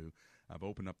want to. I've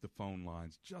opened up the phone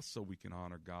lines just so we can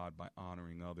honor God by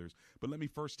honoring others. But let me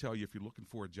first tell you, if you're looking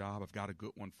for a job, I've got a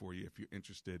good one for you if you're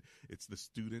interested. It's the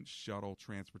Student Shuttle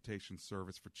Transportation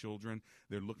Service for Children.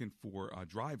 They're looking for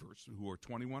drivers who are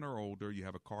 21 or older. You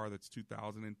have a car that's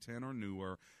 2010 or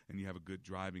newer, and you have a good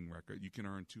driving record. You can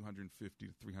earn $250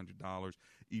 to $300,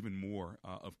 even more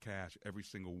of cash every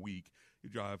single week. You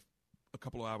drive a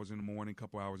couple of hours in the morning, a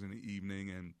couple hours in the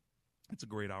evening, and it's a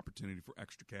great opportunity for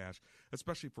extra cash,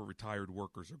 especially for retired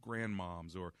workers or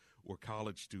grandmoms or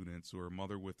college students or a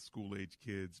mother with school-age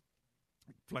kids.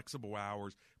 Flexible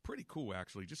hours, pretty cool,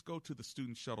 actually. Just go to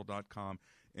thestudentshuttle.com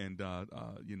and, go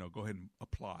ahead and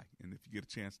apply. And if you get a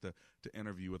chance to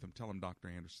interview with them, tell them Dr.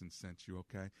 Anderson sent you,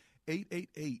 okay?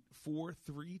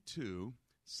 888-432-7434.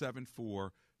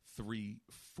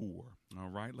 All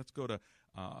right, let's go to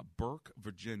Burke,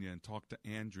 Virginia, and talk to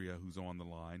Andrea, who's on the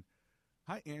line.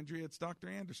 Hi, Andrea. It's Dr.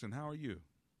 Anderson. How are you?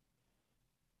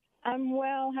 I'm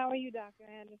well. How are you, Dr.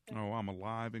 Anderson? Oh, I'm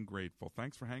alive and grateful.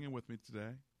 Thanks for hanging with me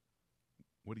today.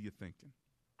 What are you thinking?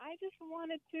 I just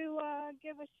wanted to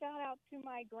give a shout-out to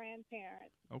my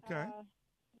grandparents. Okay.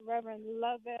 Reverend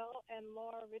Lovell and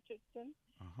Laura Richardson.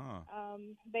 Uh-huh.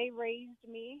 They raised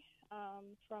me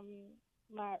from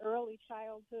my early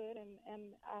childhood,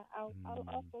 and I'll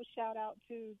also shout out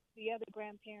to the other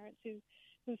grandparents who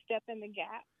stepped in the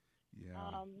gap.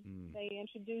 Yeah. They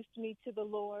introduced me to the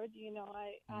Lord. You know,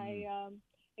 I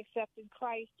accepted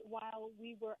Christ while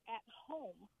we were at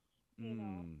home. You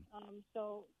know,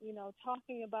 so you know,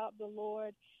 talking about the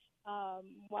Lord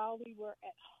while we were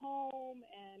at home,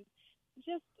 and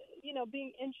just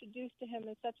being introduced to Him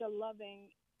in such a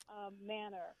loving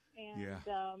manner, and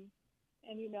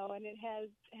and it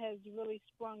has really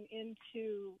sprung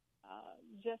into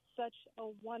just such a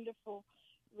wonderful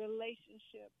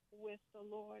relationship with the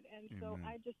Lord, and so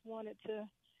I just wanted to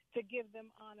give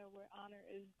them honor where honor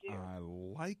is due. I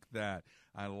like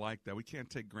that. We can't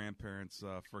take grandparents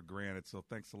for granted, so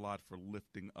thanks a lot for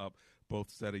lifting up both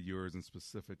set of yours, and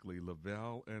specifically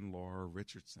Lavelle and Laura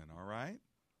Richardson, all right?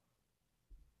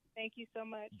 Thank you so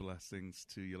much. Blessings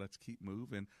to you. Let's keep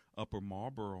moving. Upper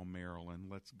Marlboro, Maryland.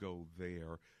 Let's go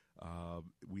there.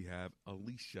 We have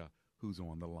Alicia, who's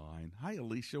on the line. Hi,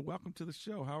 Alicia. Welcome to the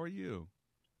show. How are you?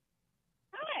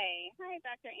 Hi,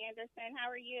 Dr. Anderson.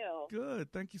 How are you?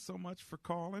 Good. Thank you so much for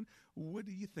calling. What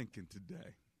are you thinking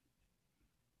today?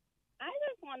 I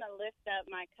just want to lift up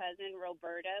my cousin,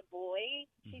 Roberta Boyd.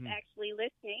 She's actually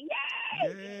listening. Yay!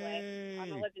 Anyway,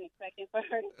 I wasn't expecting for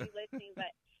her to be listening,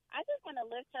 but I just want to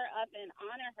lift her up and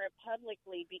honor her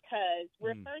publicly because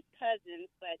we're first cousins,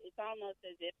 but it's almost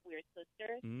as if we're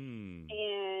sisters.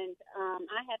 And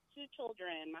I have two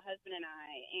children, my husband and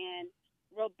I, and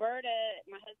Roberta,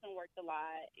 my husband works a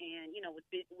lot, and,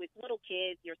 with little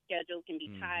kids, your schedule can be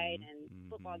tight, and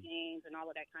football games and all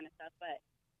of that kind of stuff. But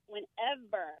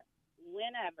whenever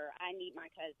I need my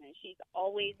cousin, she's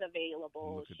always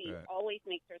available. She always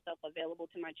makes herself available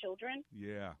to my children.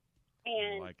 Yeah,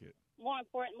 and I like it. More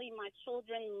importantly, my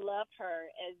children love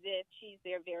her as if she's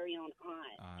their very own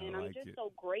aunt. I'm just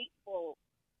so grateful.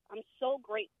 I'm so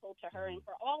grateful to her and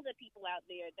for all the people out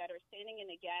there that are standing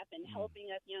in the gap and helping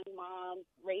us young moms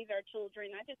raise our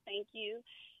children. I just thank you.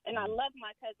 And I love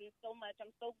my cousin so much.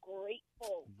 I'm so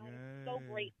grateful. I'm so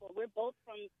grateful. We're both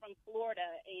from Florida,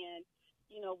 and,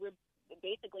 we're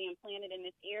basically implanted in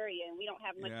this area, and we don't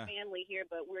have much family here,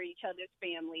 but we're each other's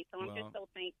family. So I'm just so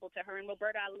thankful to her. And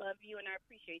Roberta, I love you, and I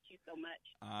appreciate you so much.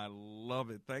 I love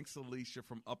it. Thanks, Alicia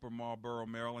from Upper Marlboro,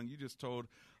 Maryland. You just told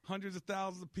hundreds of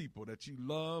thousands of people that you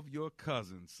love your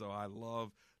cousin. So I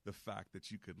love the fact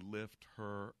that you could lift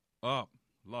her up.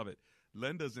 Love it.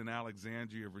 Linda's in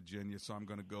Alexandria, Virginia, so I'm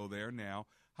going to go there now.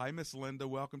 Hi, Miss Linda.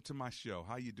 Welcome to my show.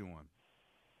 How you doing?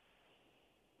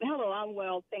 Hello, I'm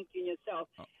well. Thank you, yourself.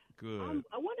 Good.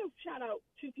 I want to shout out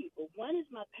two people. One is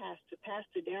my pastor,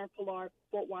 Pastor Darren Pollard,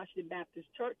 Fort Washington Baptist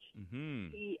Church.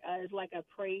 He is like I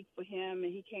prayed for him,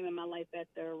 and he came in my life at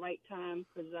the right time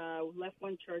because I left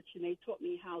one church, and they taught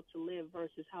me how to live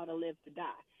versus how to live to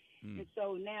die. And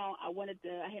so now I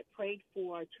had prayed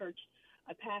for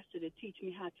a pastor to teach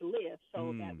me how to live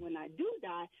so that when I do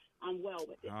die, I'm well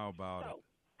with it. How about it?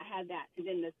 I had that. And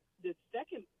then the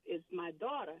second is my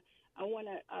daughter. I want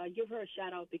to give her a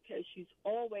shout-out because she's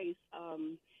always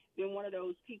been one of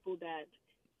those people that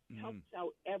helps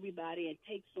out everybody and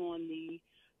takes on the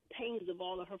pains of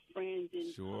all of her friends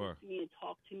and comes to me and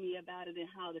talk to me about it and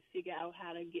how to figure out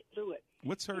how to get through it.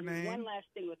 What's her name? One last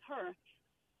thing with her,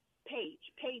 Paige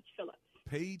Phillips.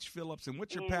 Paige Phillips. And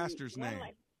what's your pastor's name?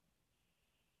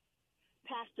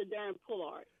 Pastor Darren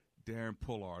Pollard. Darren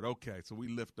Pollard. Okay, so we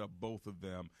lift up both of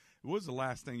them. What was the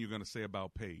last thing you're going to say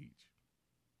about Paige?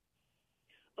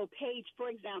 Paige, for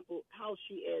example, how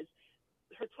she is.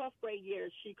 Her 12th grade year,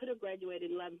 she could have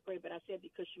graduated in 11th grade, but I said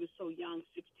because she was so young,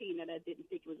 16, that I didn't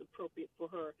think it was appropriate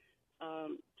for her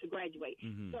to graduate.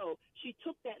 Mm-hmm. So she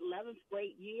took that 11th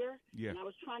grade year, Yeah. and I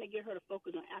was trying to get her to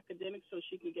focus on academics so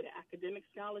she can get an academic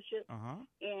scholarship. Uh-huh.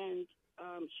 And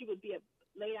she would be at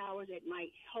late hours at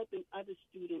night helping other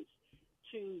students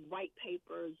to write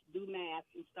papers, do math,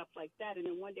 and stuff like that. And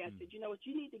then one day I said, you know what,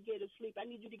 you need to get a sleep. I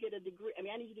need you to get a degree. I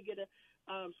need you to get a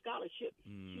scholarship.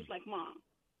 She was like, Mom,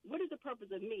 what is the purpose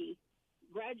of me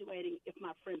graduating if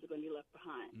my friends are going to be left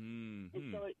behind? Mm-hmm. And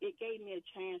so it gave me a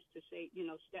chance to say,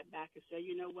 step back and say,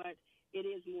 you know what, it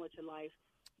is more to life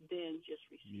than just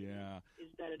receiving. Yeah.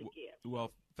 It's better to give.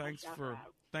 Well, thanks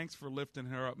for lifting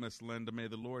her up, Miss Linda. May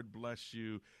the Lord bless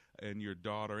you and your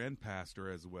daughter and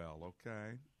pastor as well,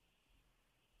 okay?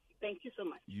 Thank you so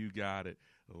much. You got it.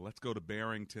 Let's go to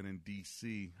Barrington in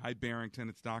D.C. Hi, Barrington.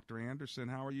 It's Dr. Anderson.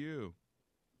 How are you?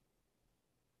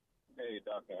 Hey,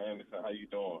 Dr. Anderson. How you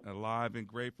doing? Alive and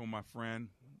grateful, my friend.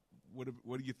 What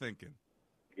are you thinking?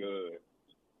 Good.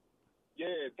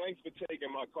 Yeah, thanks for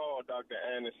taking my call, Dr.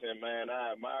 Anderson, man.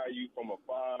 I admire you from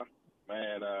afar.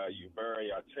 Man, you're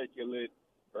very articulate,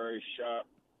 very sharp.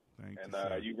 Thank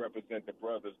and you, you represent the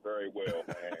brothers very well,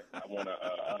 man. I want to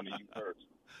honor you first.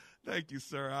 Thank you,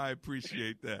 sir. I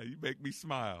appreciate that. You make me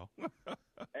smile.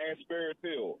 And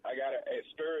spirit-filled. I got it at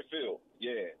spirit-filled,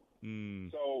 yeah.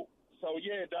 So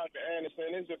yeah, Dr. Anderson,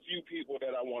 there's a few people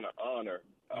that I want to honor.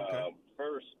 Okay.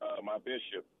 First, my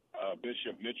bishop,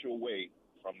 Bishop Mitchell Wade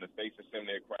from the Faith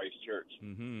Assembly of Christ Church,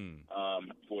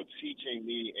 for teaching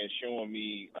me and showing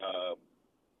me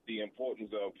the importance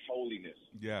of holiness.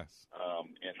 Yes.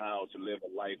 And how to live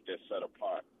a life that's set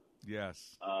apart.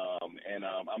 Yes. And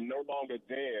I'm no longer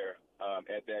there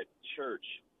at that church,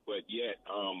 but yet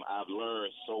I've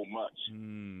learned so much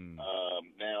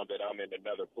now that I'm in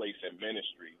another place in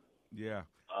ministry. Yeah.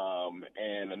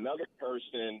 And another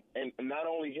person, and not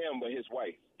only him, but his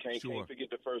wife. Can't forget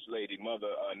the First Lady, Mother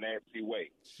Nancy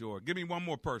Wade. Sure. Give me one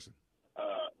more person.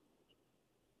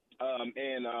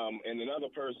 And another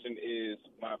person is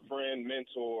my friend,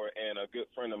 mentor, and a good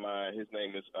friend of mine. His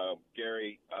name is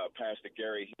Pastor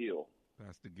Gary Hill.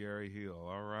 Pastor Gary Hill.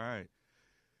 All right.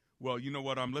 Well, you know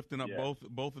what? I'm lifting up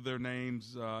both of their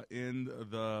names in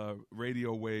the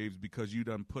radio waves because you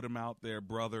done put them out there,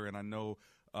 brother, and I know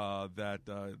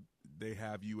that they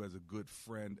have you as a good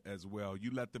friend as well.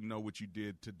 You let them know what you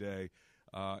did today,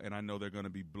 and I know they're going to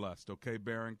be blessed. Okay,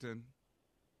 Barrington?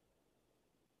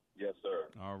 Yes, sir.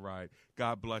 All right.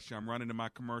 God bless you. I'm running to my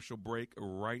commercial break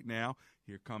right now.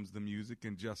 Here comes the music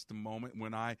in just a moment.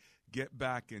 When I get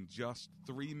back in just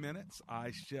 3 minutes,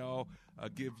 I shall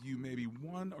give you maybe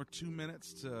 1 or 2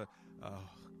 minutes to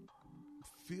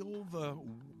fill the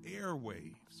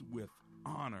airwaves with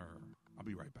honor. I'll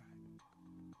be right back.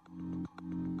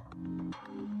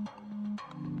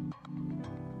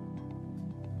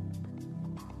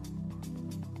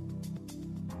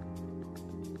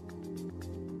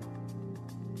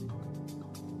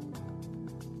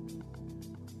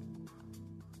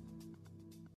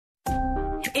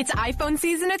 It's iPhone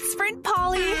season at Sprint,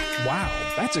 Polly. Wow,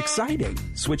 that's exciting.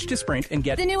 Switch to Sprint and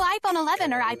get the new iPhone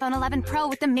 11 or iPhone 11 Pro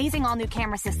with amazing all-new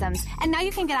camera systems. And now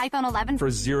you can get iPhone 11 for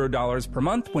 $0 per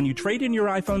month when you trade in your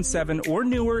iPhone 7 or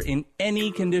newer in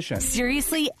any condition.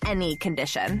 Seriously, any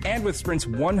condition. And with Sprint's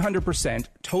 100%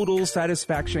 total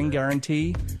satisfaction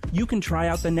guarantee, you can try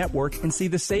out the network and see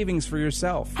the savings for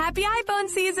yourself. Happy iPhone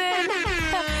season!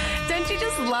 Don't you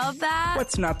just love that?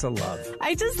 What's not to love?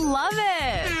 I just love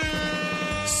it!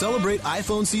 Celebrate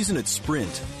iPhone season at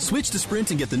Sprint. Switch to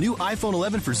Sprint and get the new iPhone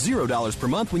 11 for $0 per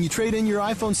month when you trade in your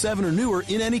iPhone 7 or newer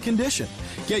in any condition.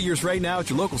 Get yours right now at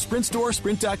your local Sprint store,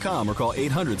 sprint.com, or call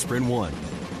 800-SPRINT-1.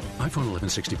 iPhone 11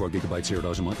 64 gigabytes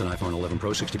 $0 a month and iPhone 11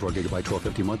 Pro 64 gigabyte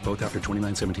 $12.50 a month, both after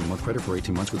 $29.17 a month credit for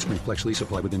 18 months with Sprint Flex lease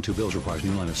applied within 2 bills. Requires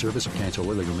new line of service. If cancel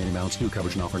or legal remaining balance, new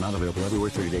coverage and offer not available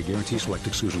everywhere. 30-day guarantee. Select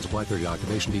exclusions apply. 30-day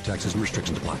activation fee, taxes and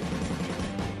restrictions apply.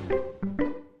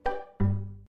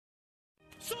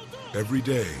 Every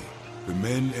day, the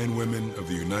men and women of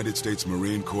the United States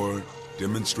Marine Corps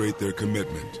demonstrate their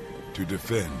commitment to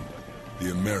defend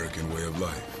the American way of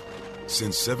life.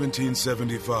 Since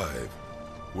 1775,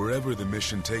 wherever the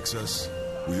mission takes us,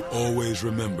 we always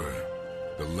remember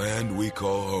the land we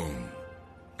call home.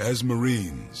 As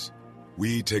Marines,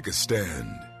 we take a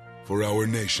stand for our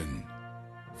nation,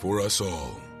 for us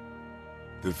all.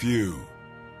 The few,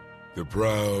 the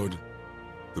proud,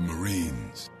 the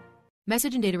Marines.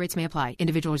 Message and data rates may apply.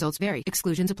 Individual results vary.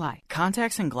 Exclusions apply.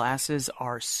 Contacts and glasses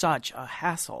are such a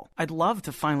hassle. I'd love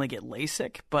to finally get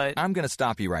LASIK, but... I'm going to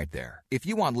stop you right there. If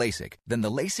you want LASIK, then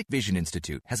the LASIK Vision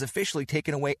Institute has officially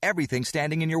taken away everything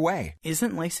standing in your way.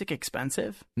 Isn't LASIK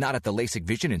expensive? Not at the LASIK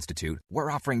Vision Institute. We're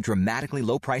offering dramatically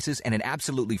low prices and an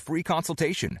absolutely free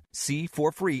consultation. See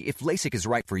for free if LASIK is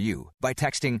right for you by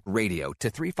texting RADIO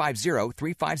to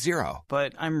 350-350.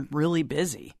 But I'm really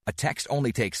busy. A text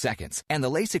only takes seconds, and the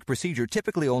LASIK procedure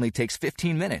typically only takes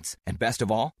 15 minutes. And best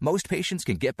of all, most patients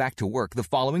can get back to work the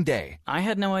following day. I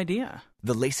had no idea.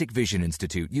 The LASIK Vision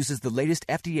Institute uses the latest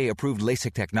FDA-approved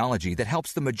LASIK technology that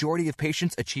helps the majority of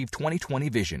patients achieve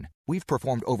 20/20 vision. We've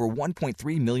performed over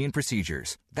 1.3 million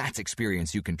procedures. That's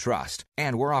experience you can trust.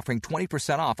 And we're offering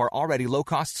 20% off our already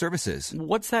low-cost services.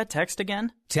 What's that text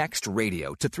again? Text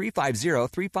RADIO to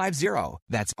 350-350.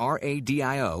 That's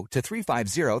RADIO to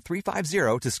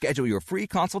 350-350 to schedule your free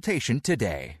consultation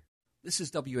today. This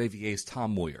is WAVA's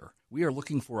Tom Moyer. We are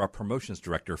looking for a promotions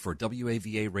director for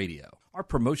WAVA Radio. Our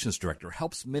promotions director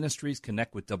helps ministries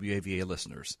connect with WAVA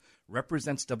listeners,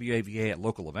 represents WAVA at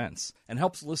local events, and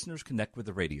helps listeners connect with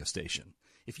the radio station.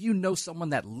 If you know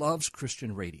someone that loves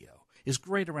Christian radio, is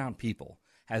great around people,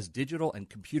 has digital and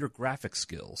computer graphics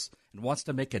skills, and wants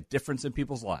to make a difference in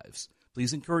people's lives,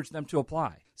 please encourage them to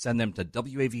apply. Send them to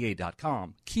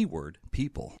WAVA.com, keyword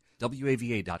people.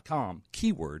 WAVA.com,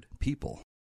 keyword people.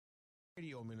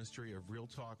 Radio ministry of Real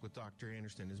Talk with Dr.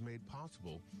 Anderson is made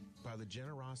possible by the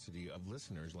generosity of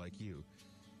listeners like you.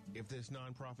 If this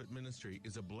nonprofit ministry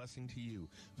is a blessing to you,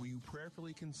 will you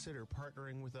prayerfully consider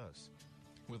partnering with us?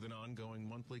 With an ongoing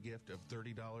monthly gift of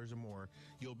 $30 or more,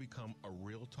 you'll become a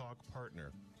Real Talk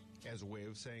partner. As a way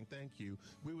of saying thank you,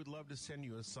 we would love to send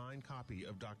you a signed copy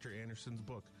of Dr. Anderson's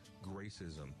book,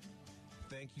 Gracism.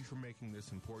 Thank you for making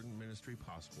this important ministry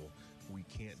possible. We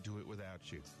can't do it without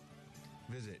you.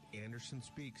 Visit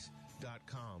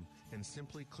AndersonSpeaks.com and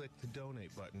simply click the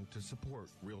donate button to support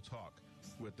Real Talk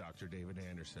with Dr. David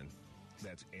Anderson.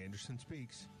 That's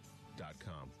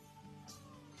AndersonSpeaks.com.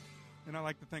 And I'd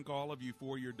like to thank all of you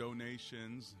for your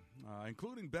donations,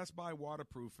 including Best Buy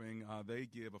Waterproofing. They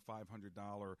give a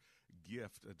 $500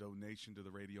 gift, a donation to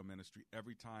the radio ministry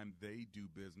every time they do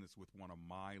business with one of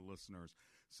my listeners.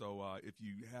 So if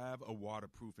you have a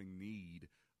waterproofing need,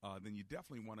 then you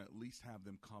definitely want to at least have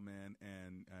them come in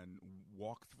and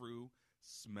walk through,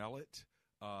 smell it,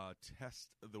 test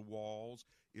the walls.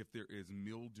 If there is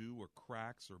mildew or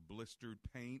cracks or blistered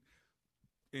paint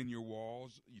in your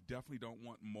walls, you definitely don't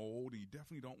want mold, and you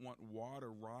definitely don't want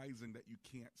water rising that you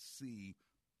can't see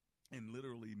and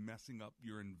literally messing up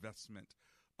your investment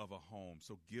of a home.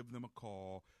 So give them a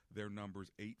call. Their number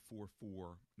is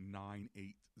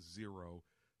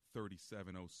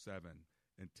 844-980-3707.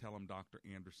 And tell them Dr.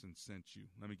 Anderson sent you.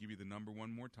 Let me give you the number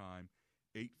one more time,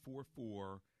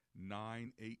 844-980-3707.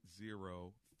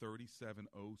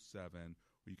 Or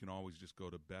you can always just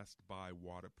go to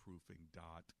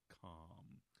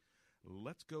bestbuywaterproofing.com.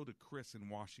 Let's go to Chris in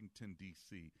Washington,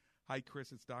 D.C. Hi,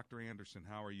 Chris. It's Dr. Anderson.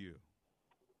 How are you?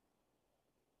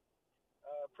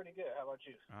 Pretty good. How about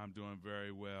you? I'm doing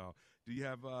very well. Do you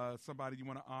have somebody you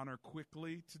want to honor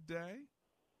quickly today?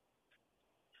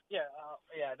 Yeah,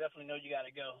 I definitely know you got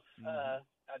to go. I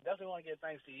definitely want to give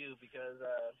thanks to you because,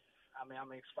 I'm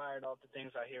inspired off the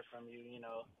things I hear from you,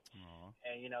 Aww.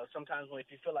 And, sometimes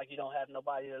if you feel like you don't have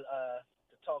nobody to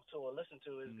talk to or listen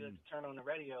to, it's good to turn on the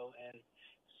radio. And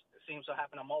it seems to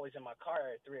happen I'm always in my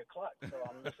car at 3 o'clock, so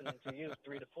I'm listening to you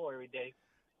 3 to 4 every day,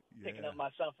 picking up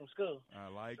my son from school.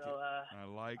 I like it.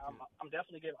 I'm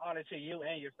definitely giving honor to you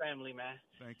and your family, man.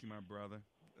 Thank you, my brother.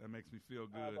 That makes me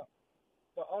feel good.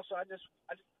 But also, I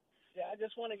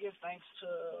just want to give thanks to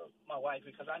my wife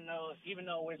because I know even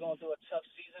though we're going through a tough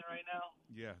season right now,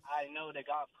 I know that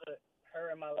God put her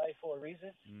in my life for a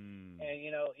reason. And,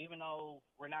 even though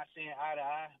we're not seeing eye to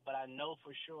eye, but I know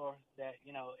for sure that,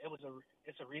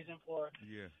 it's a reason for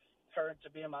her to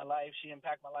be in my life. She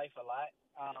impacted my life a lot.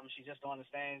 She just don't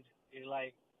understand,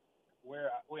 we're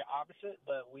opposite,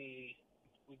 but we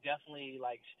definitely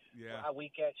where I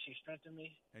weak at, she strengthened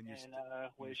me, and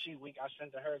where she weak, I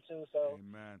strengthen her too. So,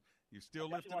 amen. You're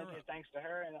still lifting her up. Give thanks to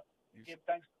her and give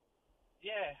thanks.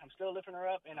 Yeah, I'm still lifting her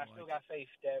up, and I still got faith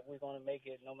that we're going to make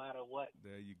it no matter what.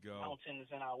 There you go.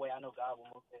 Mountains in our way. I know God will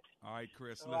move it. All right,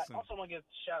 Chris. So listen. I also want to give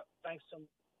thanks to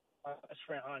my best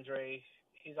friend Andre.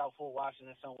 He's out for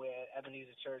Washington somewhere at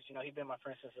Ebenezer Church. He's been my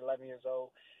friend since 11 years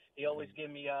old. He always give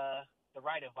me the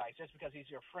right advice. Just because he's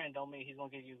your friend don't mean he's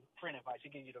going to give you friend advice. He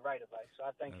gives you the right advice. So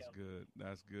I thank him.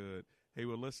 That's good. Hey,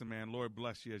 well, listen, man, Lord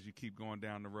bless you as you keep going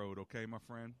down the road, okay, my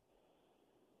friend?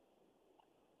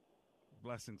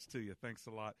 Blessings to you. Thanks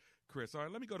a lot, Chris. All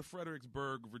right, let me go to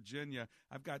Fredericksburg, Virginia.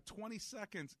 I've got 20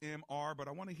 seconds, MR, but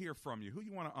I want to hear from you. Who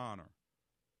you want to honor?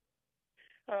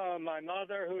 My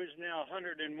mother, who is now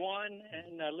 101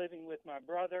 and living with my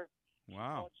brother. Wow.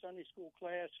 She taught Sunday school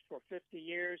class for 50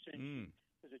 years, and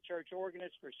she was a church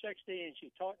organist for 60, and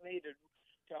she taught me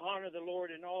to honor the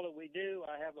Lord in all that we do.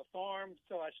 I have a farm,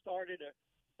 so I started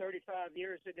 35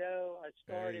 years ago. I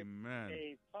started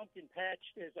a pumpkin patch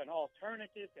as an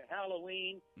alternative to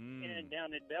Halloween and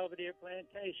down at Belvedere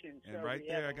Plantation. And so right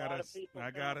there, I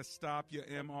gotta stop you,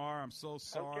 MR. I'm so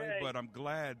sorry, but I'm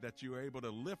glad that you were able to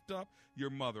lift up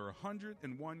your mother,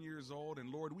 101 years old.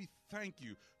 And Lord, we thank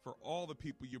you for all the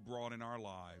people you brought in our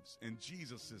lives. In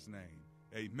Jesus' name,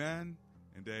 amen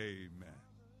and amen.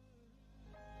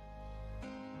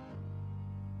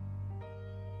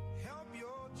 Help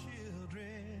your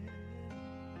children.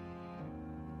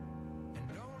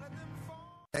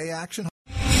 Action.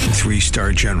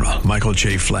 3-star General Michael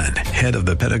J. Flynn, head of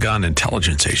the Pentagon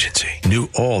Intelligence Agency, knew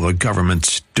all the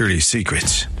government's dirty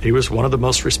secrets. He was one of the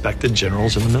most respected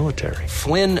generals in the military.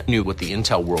 Flynn knew what the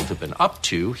intel world had been up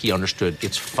to. He understood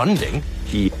its funding.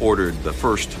 He ordered the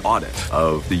first audit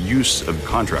of the use of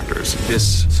contractors.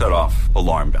 This set off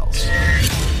alarm bells.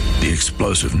 The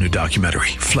explosive new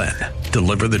documentary, Flynn,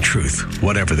 Deliver the Truth,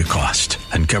 Whatever the Cost,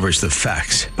 uncovers the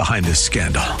facts behind this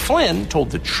scandal. Flynn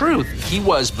told the truth. He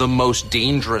was the most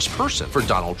dangerous person for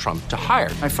Donald Trump to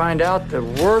hire. I find out the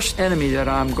worst enemy that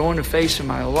I'm going to face in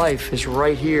my life is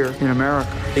right here in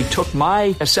America. They took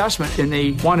my assessment and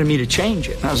they wanted me to change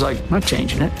it. And I was like, I'm not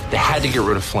changing it. They had to get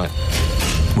rid of Flynn.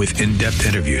 With in-depth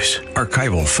interviews,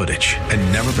 archival footage,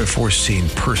 and never-before-seen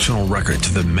personal records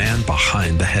of the man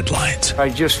behind the headlines. I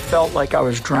just felt like I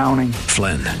was drowning.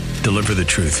 Flynn, Deliver the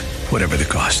Truth, Whatever the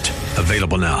Cost.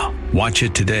 Available now. Watch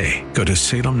it today. Go to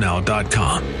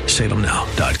salemnow.com.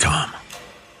 salemnow.com.